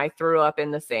name, I threw up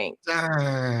in the sink.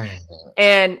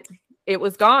 And it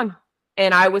was gone.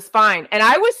 and I was fine. And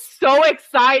I was so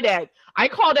excited. I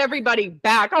called everybody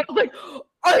back. I was like,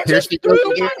 I Here just she threw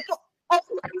goes my again. phone.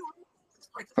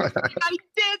 I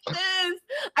did this.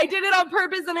 I did it on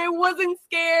purpose and I wasn't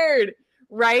scared.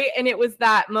 Right. And it was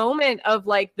that moment of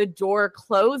like the door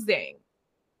closing.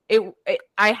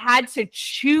 I had to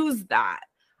choose that.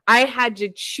 I had to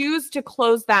choose to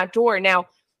close that door. Now,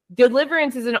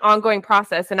 deliverance is an ongoing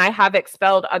process, and I have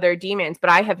expelled other demons, but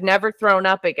I have never thrown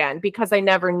up again because I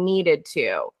never needed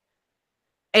to.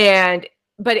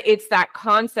 But it's that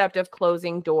concept of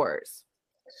closing doors.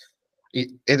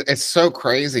 It's so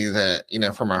crazy that,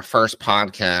 for my first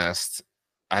podcast,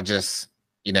 I just,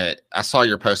 I saw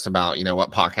your post about,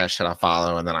 what podcast should I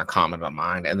follow? And then I commented on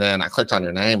mine. And then I clicked on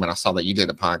your name and I saw that you did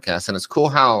a podcast. And it's cool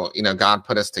how, God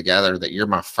put us together, that you're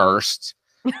my first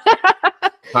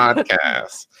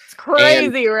podcast. It's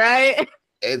crazy, right?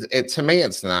 It to me,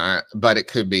 it's not, but it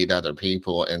could be to other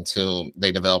people until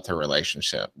they develop their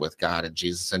relationship with God and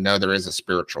Jesus and know there is a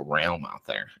spiritual realm out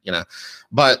there,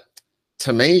 But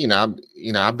to me,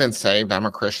 I've been saved. I'm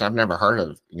a Christian. I've never heard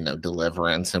of,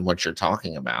 deliverance and what you're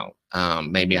talking about.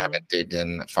 Maybe I haven't digged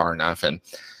in far enough. And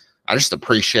I just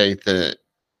appreciate that,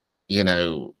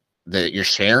 that you're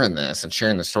sharing this and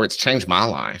sharing the story. It's changed my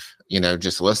life,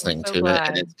 just listening to it.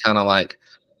 And it's kind of like,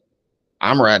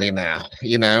 I'm ready now,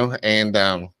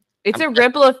 and it's a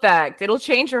ripple effect. It'll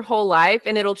change your whole life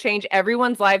and it'll change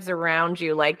everyone's lives around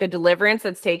you. Like the deliverance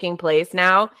that's taking place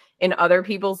now in other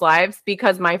people's lives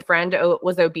because my friend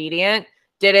was obedient,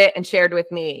 did it and shared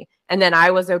with me. And then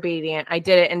I was obedient. I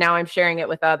did it. And now I'm sharing it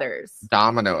with others.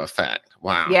 Domino effect.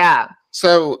 Wow. Yeah.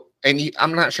 So, and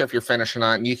I'm not sure if you're finished or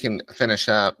not, and you can finish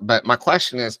up, but my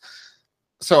question is,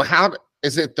 so how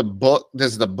is it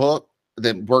does the book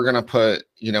that we're going to put,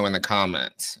 in the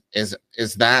comments, is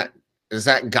that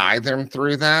guide them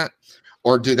through that?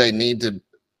 Or do they need to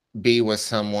be with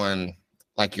someone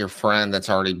like your friend that's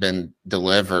already been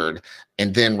delivered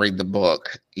and then read the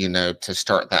book, to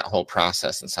start that whole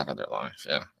process inside of their life?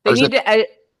 Yeah. They need to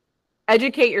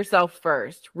educate yourself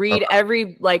first. Read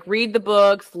read the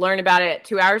books, learn about it.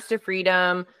 2 Hours to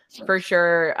Freedom, for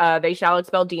sure. They Shall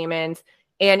Expel Demons.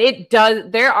 And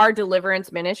there are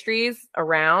deliverance ministries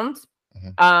around.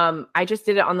 I just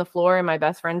did it on the floor in my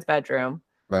best friend's bedroom.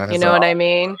 You know what I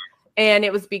mean? And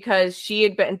it was because she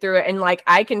had been through it. And like,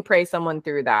 I can pray someone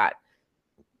through that.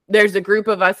 There's a group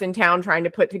of us in town trying to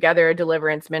put together a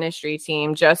deliverance ministry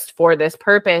team just for this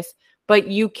purpose. But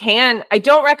I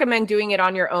don't recommend doing it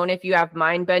on your own if you have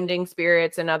mind-bending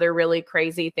spirits and other really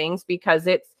crazy things, because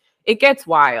it gets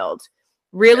wild.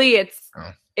 Really,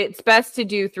 it's best to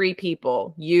do 3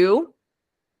 people. You,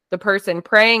 the person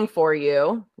praying for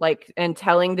you, and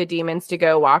telling the demons to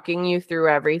go, walking you through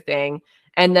everything.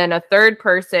 And then a third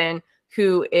person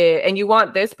and you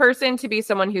want this person to be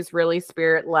someone who's really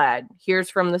spirit-led, hears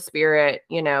from the spirit,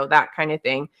 that kind of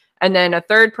thing. And then a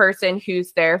third person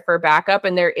who's there for backup,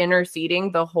 and they're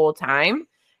interceding the whole time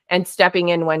and stepping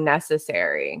in when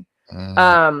necessary.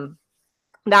 That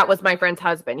was my friend's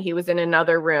husband. He was in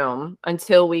another room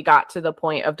until we got to the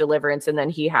point of deliverance. And then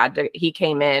he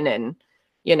came in and,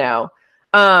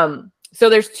 so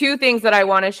there's 2 things that I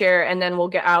want to share, and then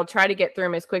I'll try to get through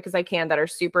them as quick as I can that are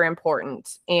super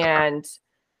important. And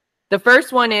the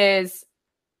first one is,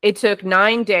 it took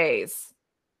 9 days.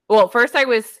 Well, first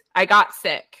I got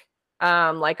sick,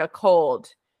 like a cold.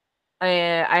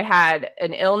 I had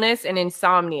an illness and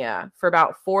insomnia for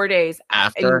about 4 days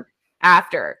after.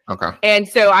 Okay. And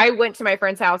so I went to my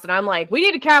friend's house and I'm like, we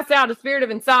need to cast out a spirit of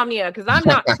insomnia because I'm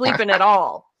not sleeping at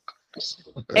all.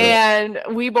 And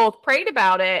we both prayed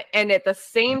about it. And at the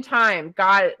same time,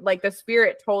 God, the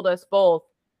spirit told us both,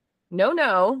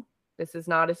 no, this is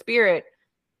not a spirit.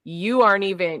 You don't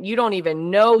even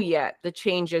know yet the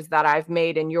changes that I've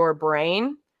made in your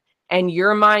brain. And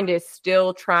your mind is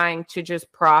still trying to just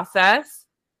process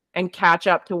and catch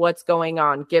up to what's going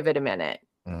on. Give it a minute.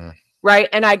 Right.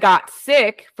 And I got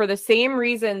sick for the same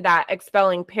reason that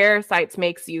expelling parasites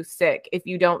makes you sick if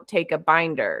you don't take a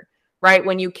binder. Right.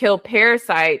 When you kill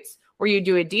parasites or you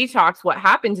do a detox, what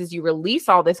happens is you release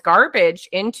all this garbage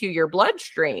into your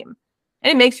bloodstream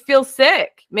and it makes you feel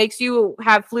sick, makes you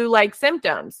have flu-like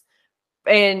symptoms.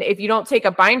 And if you don't take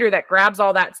a binder that grabs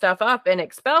all that stuff up and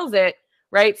expels it,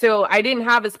 right? So I didn't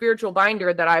have a spiritual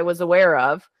binder that I was aware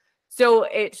of. So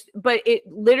it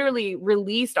literally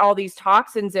released all these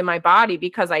toxins in my body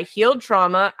because I healed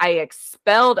trauma. I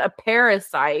expelled a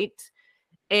parasite.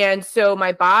 And so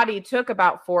my body took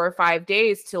about 4 or 5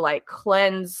 days to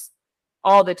cleanse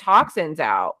all the toxins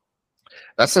out.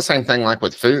 That's the same thing like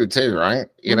with food too, right?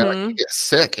 You know, like you Mm-hmm. get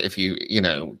sick if you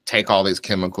know, take all these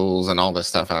chemicals and all this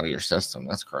stuff out of your system.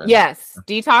 That's crazy. Yes,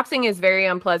 detoxing is very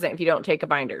unpleasant if you don't take a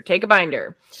binder. Take a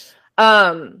binder.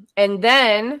 And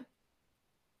then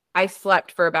I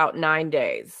slept for about 9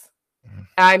 days.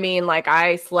 I mean, like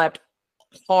I slept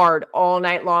hard all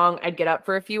night long. I'd get up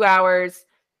for a few hours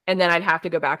and then I'd have to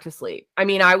go back to sleep. I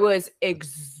mean, I was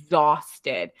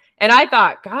exhausted. And I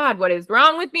thought, God, what is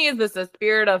wrong with me? Is this a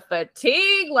spirit of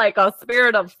fatigue? Like a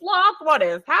spirit of sloth? What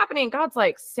is happening? God's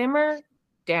like, simmer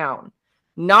down.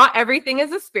 Not everything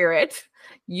is a spirit.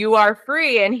 You are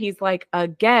free. And he's like,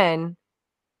 again,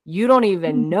 you don't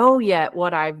even know yet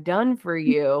what I've done for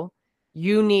you.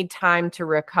 You need time to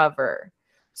recover.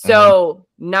 So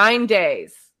 9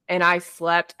 days, and I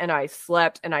slept and I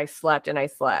slept and I slept and I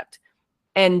slept.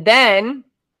 And then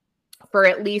for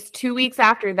at least 2 weeks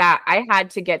after that, I had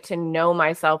to get to know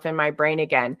myself in my brain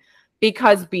again.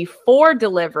 Because before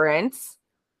Deliverance,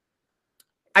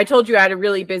 I told you I had a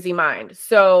really busy mind.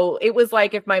 So it was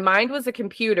like if my mind was a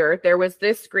computer, there was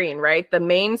this screen, right? The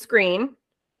main screen.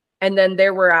 And then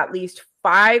there were at least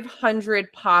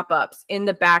 500 pop-ups in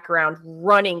the background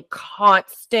running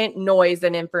constant noise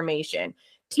and information.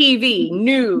 TV,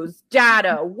 news,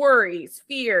 data, worries,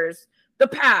 fears, the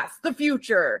past, the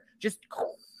future, just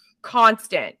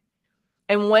constant.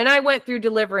 And when I went through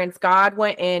Deliverance, God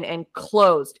went in and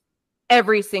closed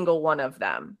every single one of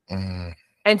them.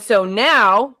 And so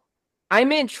now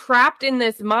I'm trapped in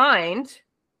this mind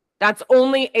that's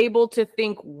only able to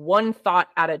think one thought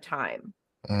at a time.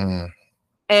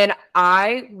 And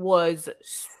I was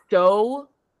so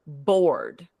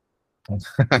bored.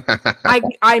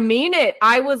 I mean it.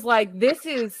 I was like, this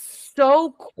is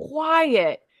so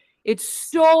quiet. It's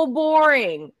so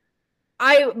boring.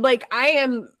 I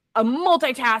am a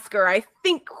multitasker. I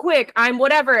think quick. I'm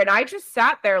whatever. And I just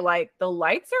sat there like the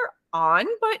lights are on,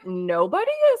 but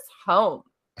nobody is home.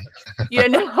 You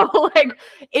know, like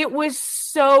it was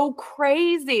so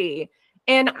crazy.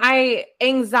 And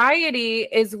anxiety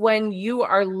is when you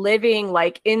are living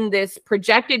like in this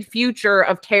projected future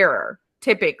of terror,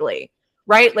 typically,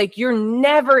 right? Like you're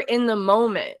never in the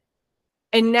moment.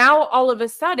 And now all of a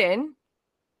sudden,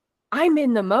 I'm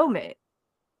in the moment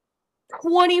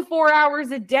 24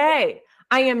 hours a day.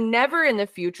 I am never in the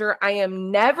future. I am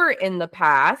never in the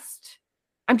past.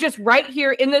 I'm just right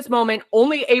here in this moment,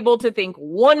 only able to think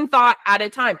one thought at a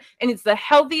time. And it's the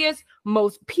healthiest,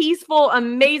 most peaceful,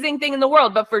 amazing thing in the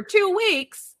world. But for 2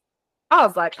 weeks, I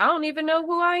was like, I don't even know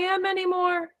who I am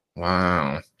anymore.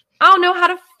 Wow. I don't know how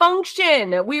to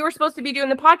function. We were supposed to be doing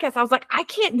the podcast. I was like, I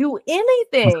can't do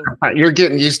anything. You're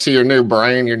getting used to your new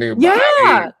brain, your new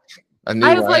body. A new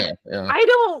I was way. like, yeah. I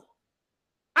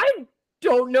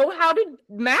don't know how to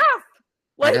math.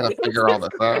 Like, I gotta figure all this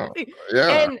out.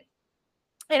 Yeah.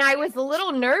 And I was a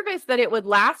little nervous that it would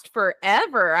last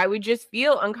forever. I would just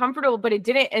feel uncomfortable, but it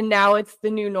didn't. And now it's the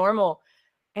new normal.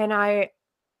 And I'm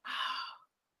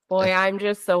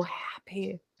just so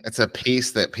happy. It's a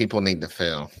peace that people need to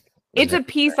feel. It's a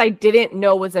peace I didn't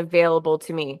know was available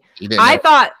to me. I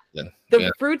thought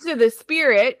the fruits of the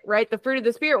spirit, right? The fruit of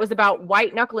the spirit was about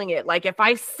white knuckling it. Like if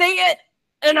I say it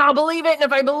and I'll believe it. And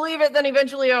if I believe it, then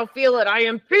eventually I'll feel it. I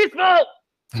am peaceful.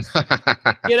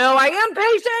 I am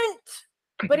patient.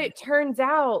 But it turns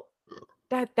out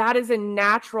that is a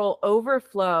natural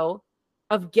overflow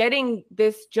of getting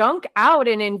this junk out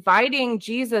and inviting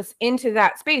Jesus into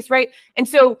that space, right? And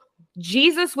so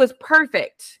Jesus was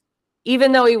perfect,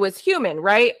 even though he was human,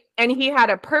 right? And he had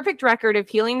a perfect record of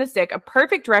healing the sick, a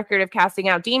perfect record of casting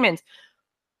out demons.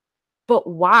 But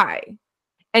why?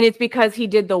 And it's because he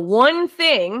did the one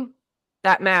thing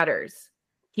that matters.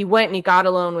 He went and he got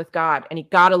alone with God, and he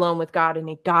got alone with God, and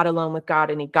he got alone with God,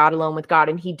 and he got alone with God,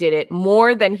 and he did it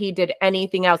more than he did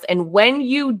anything else. And when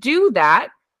you do that,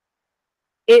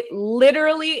 it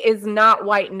literally is not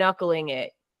white knuckling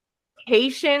it.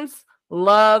 Patience,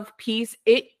 love, peace,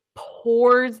 it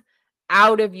pours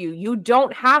out of you. You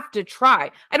don't have to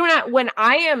try. When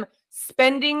I am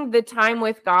spending the time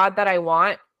with God that I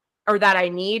want or that I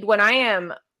need, when I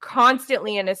am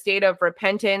constantly in a state of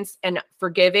repentance and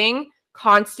forgiving,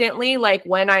 constantly, like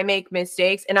when I make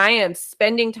mistakes and I am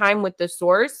spending time with the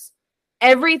source,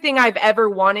 everything I've ever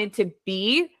wanted to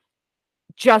be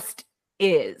just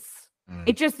is.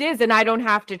 It just is, and I don't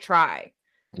have to try.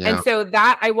 Yeah. And so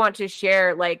that I want to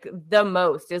share like the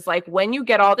most is like when you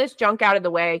get all this junk out of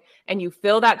the way and you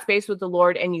fill that space with the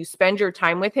Lord and you spend your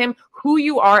time with him, who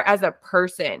you are as a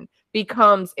person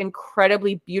becomes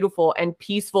incredibly beautiful and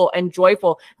peaceful and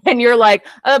joyful. And you're like,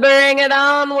 bring it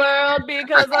on, world,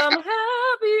 because I'm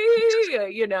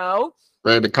happy,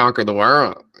 Ready to conquer the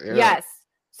world. Yeah. Yes.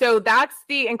 So that's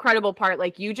the incredible part.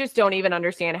 Like, you just don't even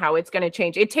understand how it's going to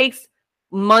change. It takes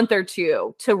a month or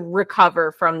two to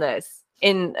recover from this,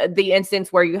 in the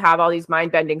instance where you have all these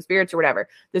mind-bending spirits or whatever.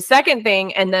 The second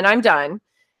thing, and then I'm done,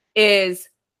 is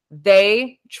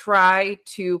they try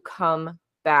to come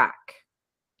back.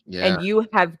 Yeah. And you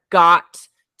have got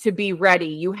to be ready.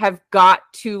 You have got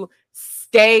to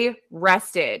stay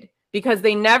rested, because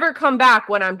they never come back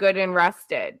when I'm good and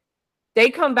rested. They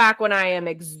come back when I am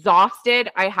exhausted.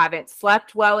 I haven't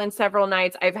slept well in several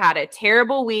nights. I've had a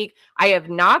terrible week. I have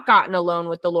not gotten alone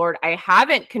with the Lord. I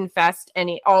haven't confessed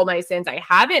all my sins. I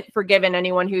haven't forgiven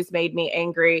anyone who's made me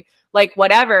angry, like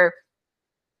whatever.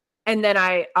 And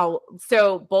then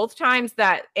so both times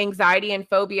that anxiety and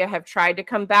phobia have tried to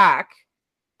come back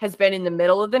has been in the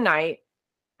middle of the night,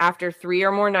 after 3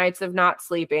 or more nights of not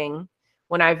sleeping,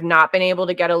 when I've not been able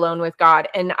to get alone with God.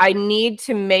 And I need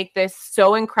to make this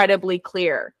so incredibly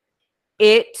clear.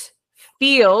 It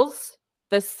feels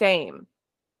the same.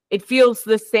 It feels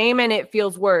the same, and it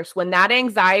feels worse. When that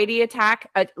anxiety attack,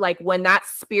 like when that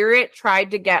spirit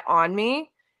tried to get on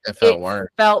me, it felt worse.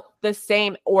 Felt the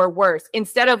same or worse.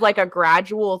 Instead of like a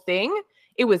gradual thing,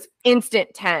 it was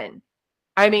instant 10.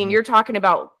 I mean, you're talking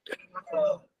about,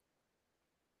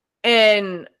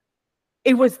 and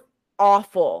it was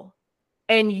awful.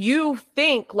 And you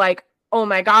think like, oh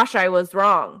my gosh, I was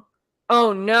wrong.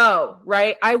 Oh no,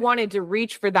 right? I wanted to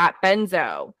reach for that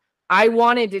benzo. I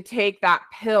wanted to take that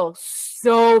pill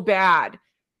so bad.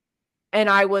 And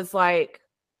I was like,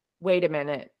 wait a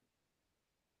minute.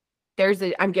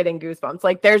 I'm getting goosebumps.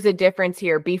 Like, there's a difference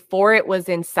here. Before, it was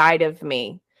inside of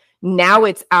me. Now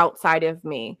it's outside of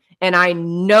me. And I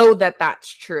know that that's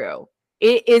true.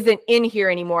 It isn't in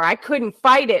here anymore. I couldn't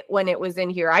fight it when it was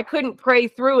in here. I couldn't pray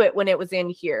through it when it was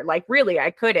in here. Like, really, I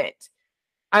couldn't.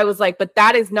 I was like, but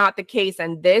that is not the case.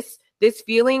 And this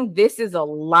feeling, this is a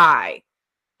lie.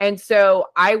 And so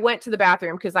I went to the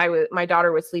bathroom, because my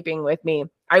daughter was sleeping with me.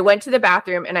 I went to the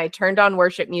bathroom and I turned on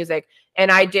worship music,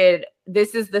 and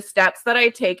this is the steps that I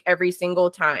take every single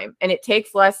time. And it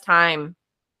takes less time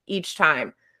each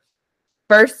time.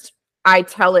 First, I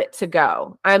tell it to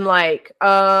go. I'm like,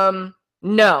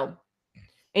 no.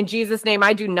 In Jesus' name,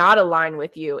 I do not align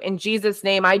with you. In Jesus'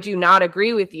 name, I do not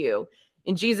agree with you.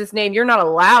 In Jesus' name, you're not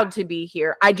allowed to be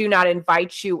here. I do not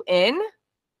invite you in.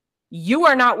 You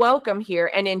are not welcome here.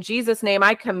 And in Jesus' name,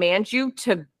 I command you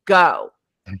to go.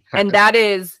 And that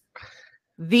is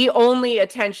the only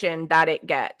attention that it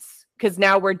gets, because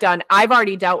now we're done. I've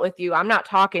already dealt with you. I'm not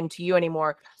talking to you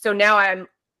anymore. So now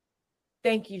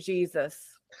thank you, Jesus.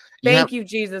 Thank you,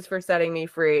 Jesus, for setting me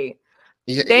free.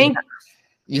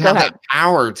 You have that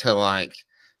power to like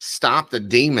stop the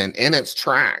demon in its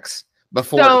tracks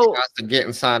before it tries to get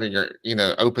inside of your,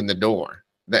 open the door.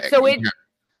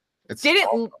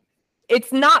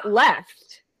 It's not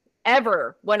left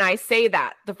ever when I say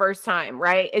that the first time,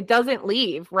 right? It doesn't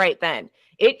leave right then.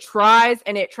 It tries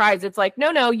and it tries. It's like,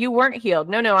 no, you weren't healed.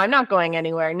 No, I'm not going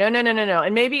anywhere. No.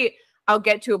 And maybe I'll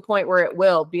get to a point where it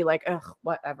will be like, ugh,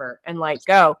 whatever, and like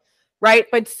go. Right.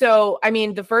 But so, I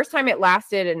mean, the first time it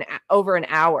lasted over an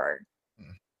hour,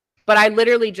 but I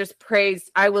literally just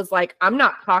praised. I was like, I'm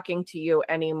not talking to you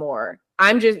anymore.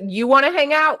 You want to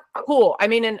hang out? Cool. I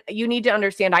mean, and you need to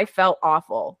understand, I felt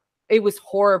awful. It was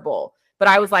horrible, but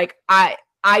I was like, I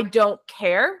don't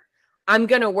care. I'm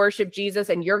going to worship Jesus,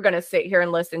 and you're going to sit here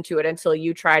and listen to it until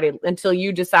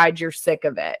you decide you're sick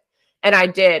of it. And I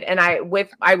did. And I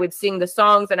would sing the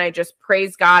songs, and I just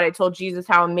praised God. I told Jesus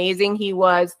how amazing he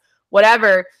was,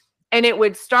 whatever. And it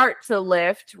would start to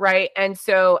lift. Right. And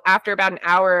so after about an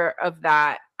hour of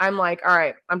that, I'm like, all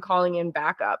right, I'm calling in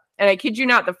backup. And I kid you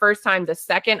not, the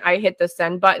second I hit the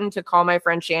send button to call my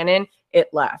friend Shannon, it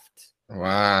left.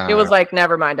 Wow. It was like,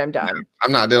 never mind, I'm done.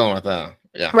 I'm not dealing with that.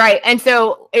 Yeah. Right. And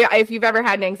so if you've ever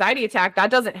had an anxiety attack, that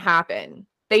doesn't happen.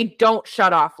 They don't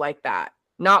shut off like that.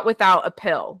 Not without a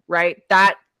pill, right?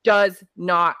 That does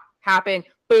not happen.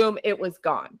 Boom, it was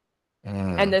gone.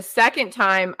 And the second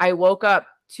time, I woke up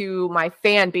to my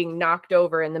fan being knocked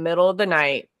over in the middle of the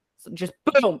night. So just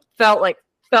boom, fell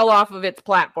off of its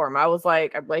platform. I was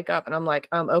like, I wake up and I'm like,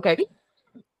 okay.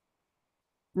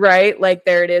 Right? Like,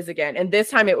 there it is again. And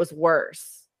this time it was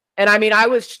worse. And I mean, I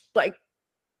was like,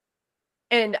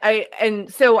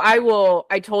 so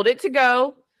I told it to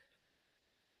go.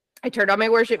 I turned on my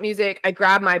worship music. I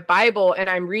grabbed my Bible and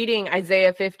I'm reading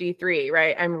Isaiah 53,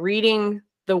 right? I'm reading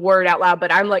the word out loud,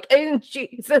 but I'm like, and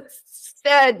Jesus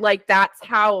said, like, that's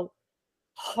how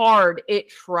hard it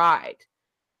tried.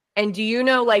 And do you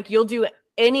know, like, you'll do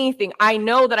anything. I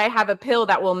know that I have a pill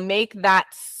that will make that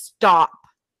stop.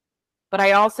 But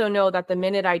I also know that the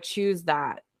minute I choose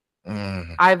that,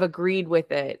 I've agreed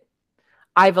with it.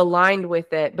 I've aligned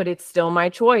with it, but it's still my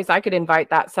choice. I could invite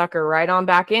that sucker right on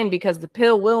back in because the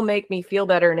pill will make me feel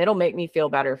better and it'll make me feel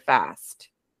better fast.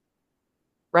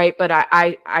 Right. But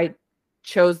I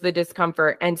chose the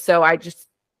discomfort. And so I just,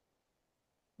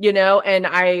 and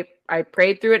I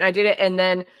prayed through it and I did it. And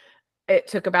then it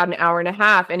took about an hour and a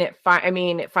half and it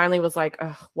finally was like,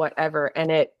 oh, whatever.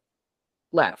 And it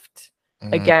left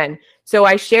again. So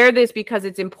I share this because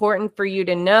it's important for you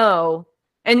to know.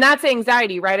 And that's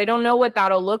anxiety, right? I don't know what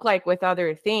that'll look like with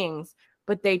other things,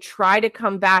 but they try to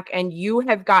come back and you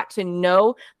have got to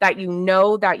know that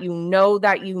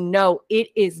it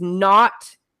is not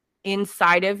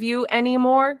inside of you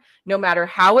anymore. No matter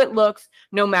how it looks,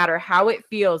 no matter how it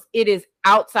feels, it is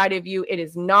outside of you. It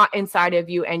is not inside of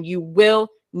you, and you will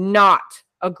not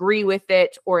agree with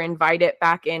it or invite it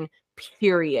back in,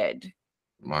 period.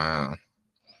 Wow.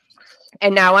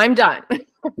 And now I'm done.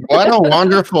 What a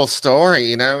wonderful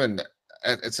story, and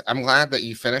I'm glad that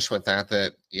you finished with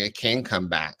that it can come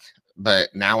back,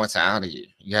 but now it's out of you.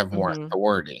 You have more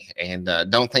authority, and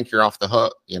don't think you're off the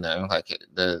hook. Like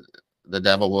the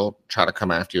devil will try to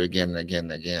come after you again and again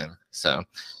and again. So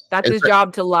that's his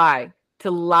job, to lie.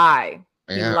 Yeah.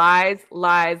 He lies,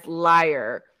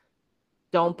 liar.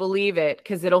 Don't believe it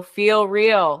because it'll feel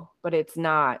real, but it's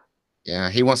not.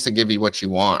 Yeah, he wants to give you what you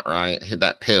want, right? Hit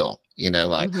that pill,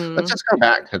 let's just go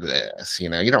back to this. You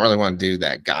don't really want to do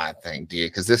that God thing, do you?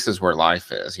 Because this is where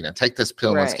life is. Take this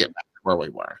pill and let's get back to where we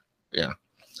were. Yeah.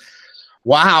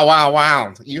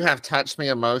 Wow. You have touched me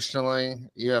emotionally.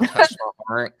 You have touched my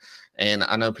heart. And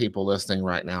I know people listening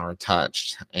right now are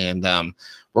touched. And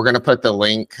we're going to put the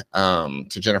link to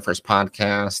Jennifer's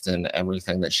podcast and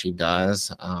everything that she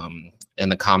does in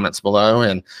the comments below.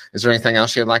 And is there anything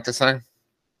else you'd like to say?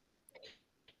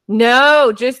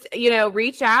 No, just,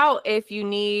 reach out if you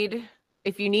need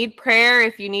prayer,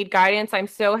 if you need guidance. I'm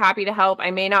so happy to help. I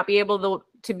may not be able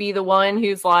to be the one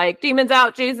who's like, demons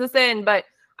out, Jesus in, but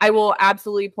I will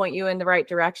absolutely point you in the right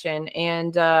direction.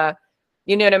 And,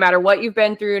 no matter what you've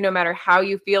been through, no matter how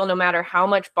you feel, no matter how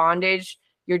much bondage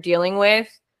you're dealing with,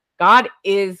 God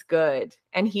is good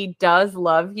and he does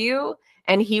love you.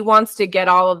 And he wants to get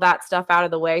all of that stuff out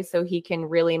of the way so he can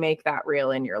really make that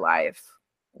real in your life.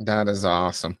 That is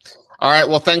awesome. All right.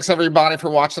 Well, thanks everybody for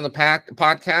watching the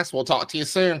podcast. We'll talk to you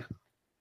soon.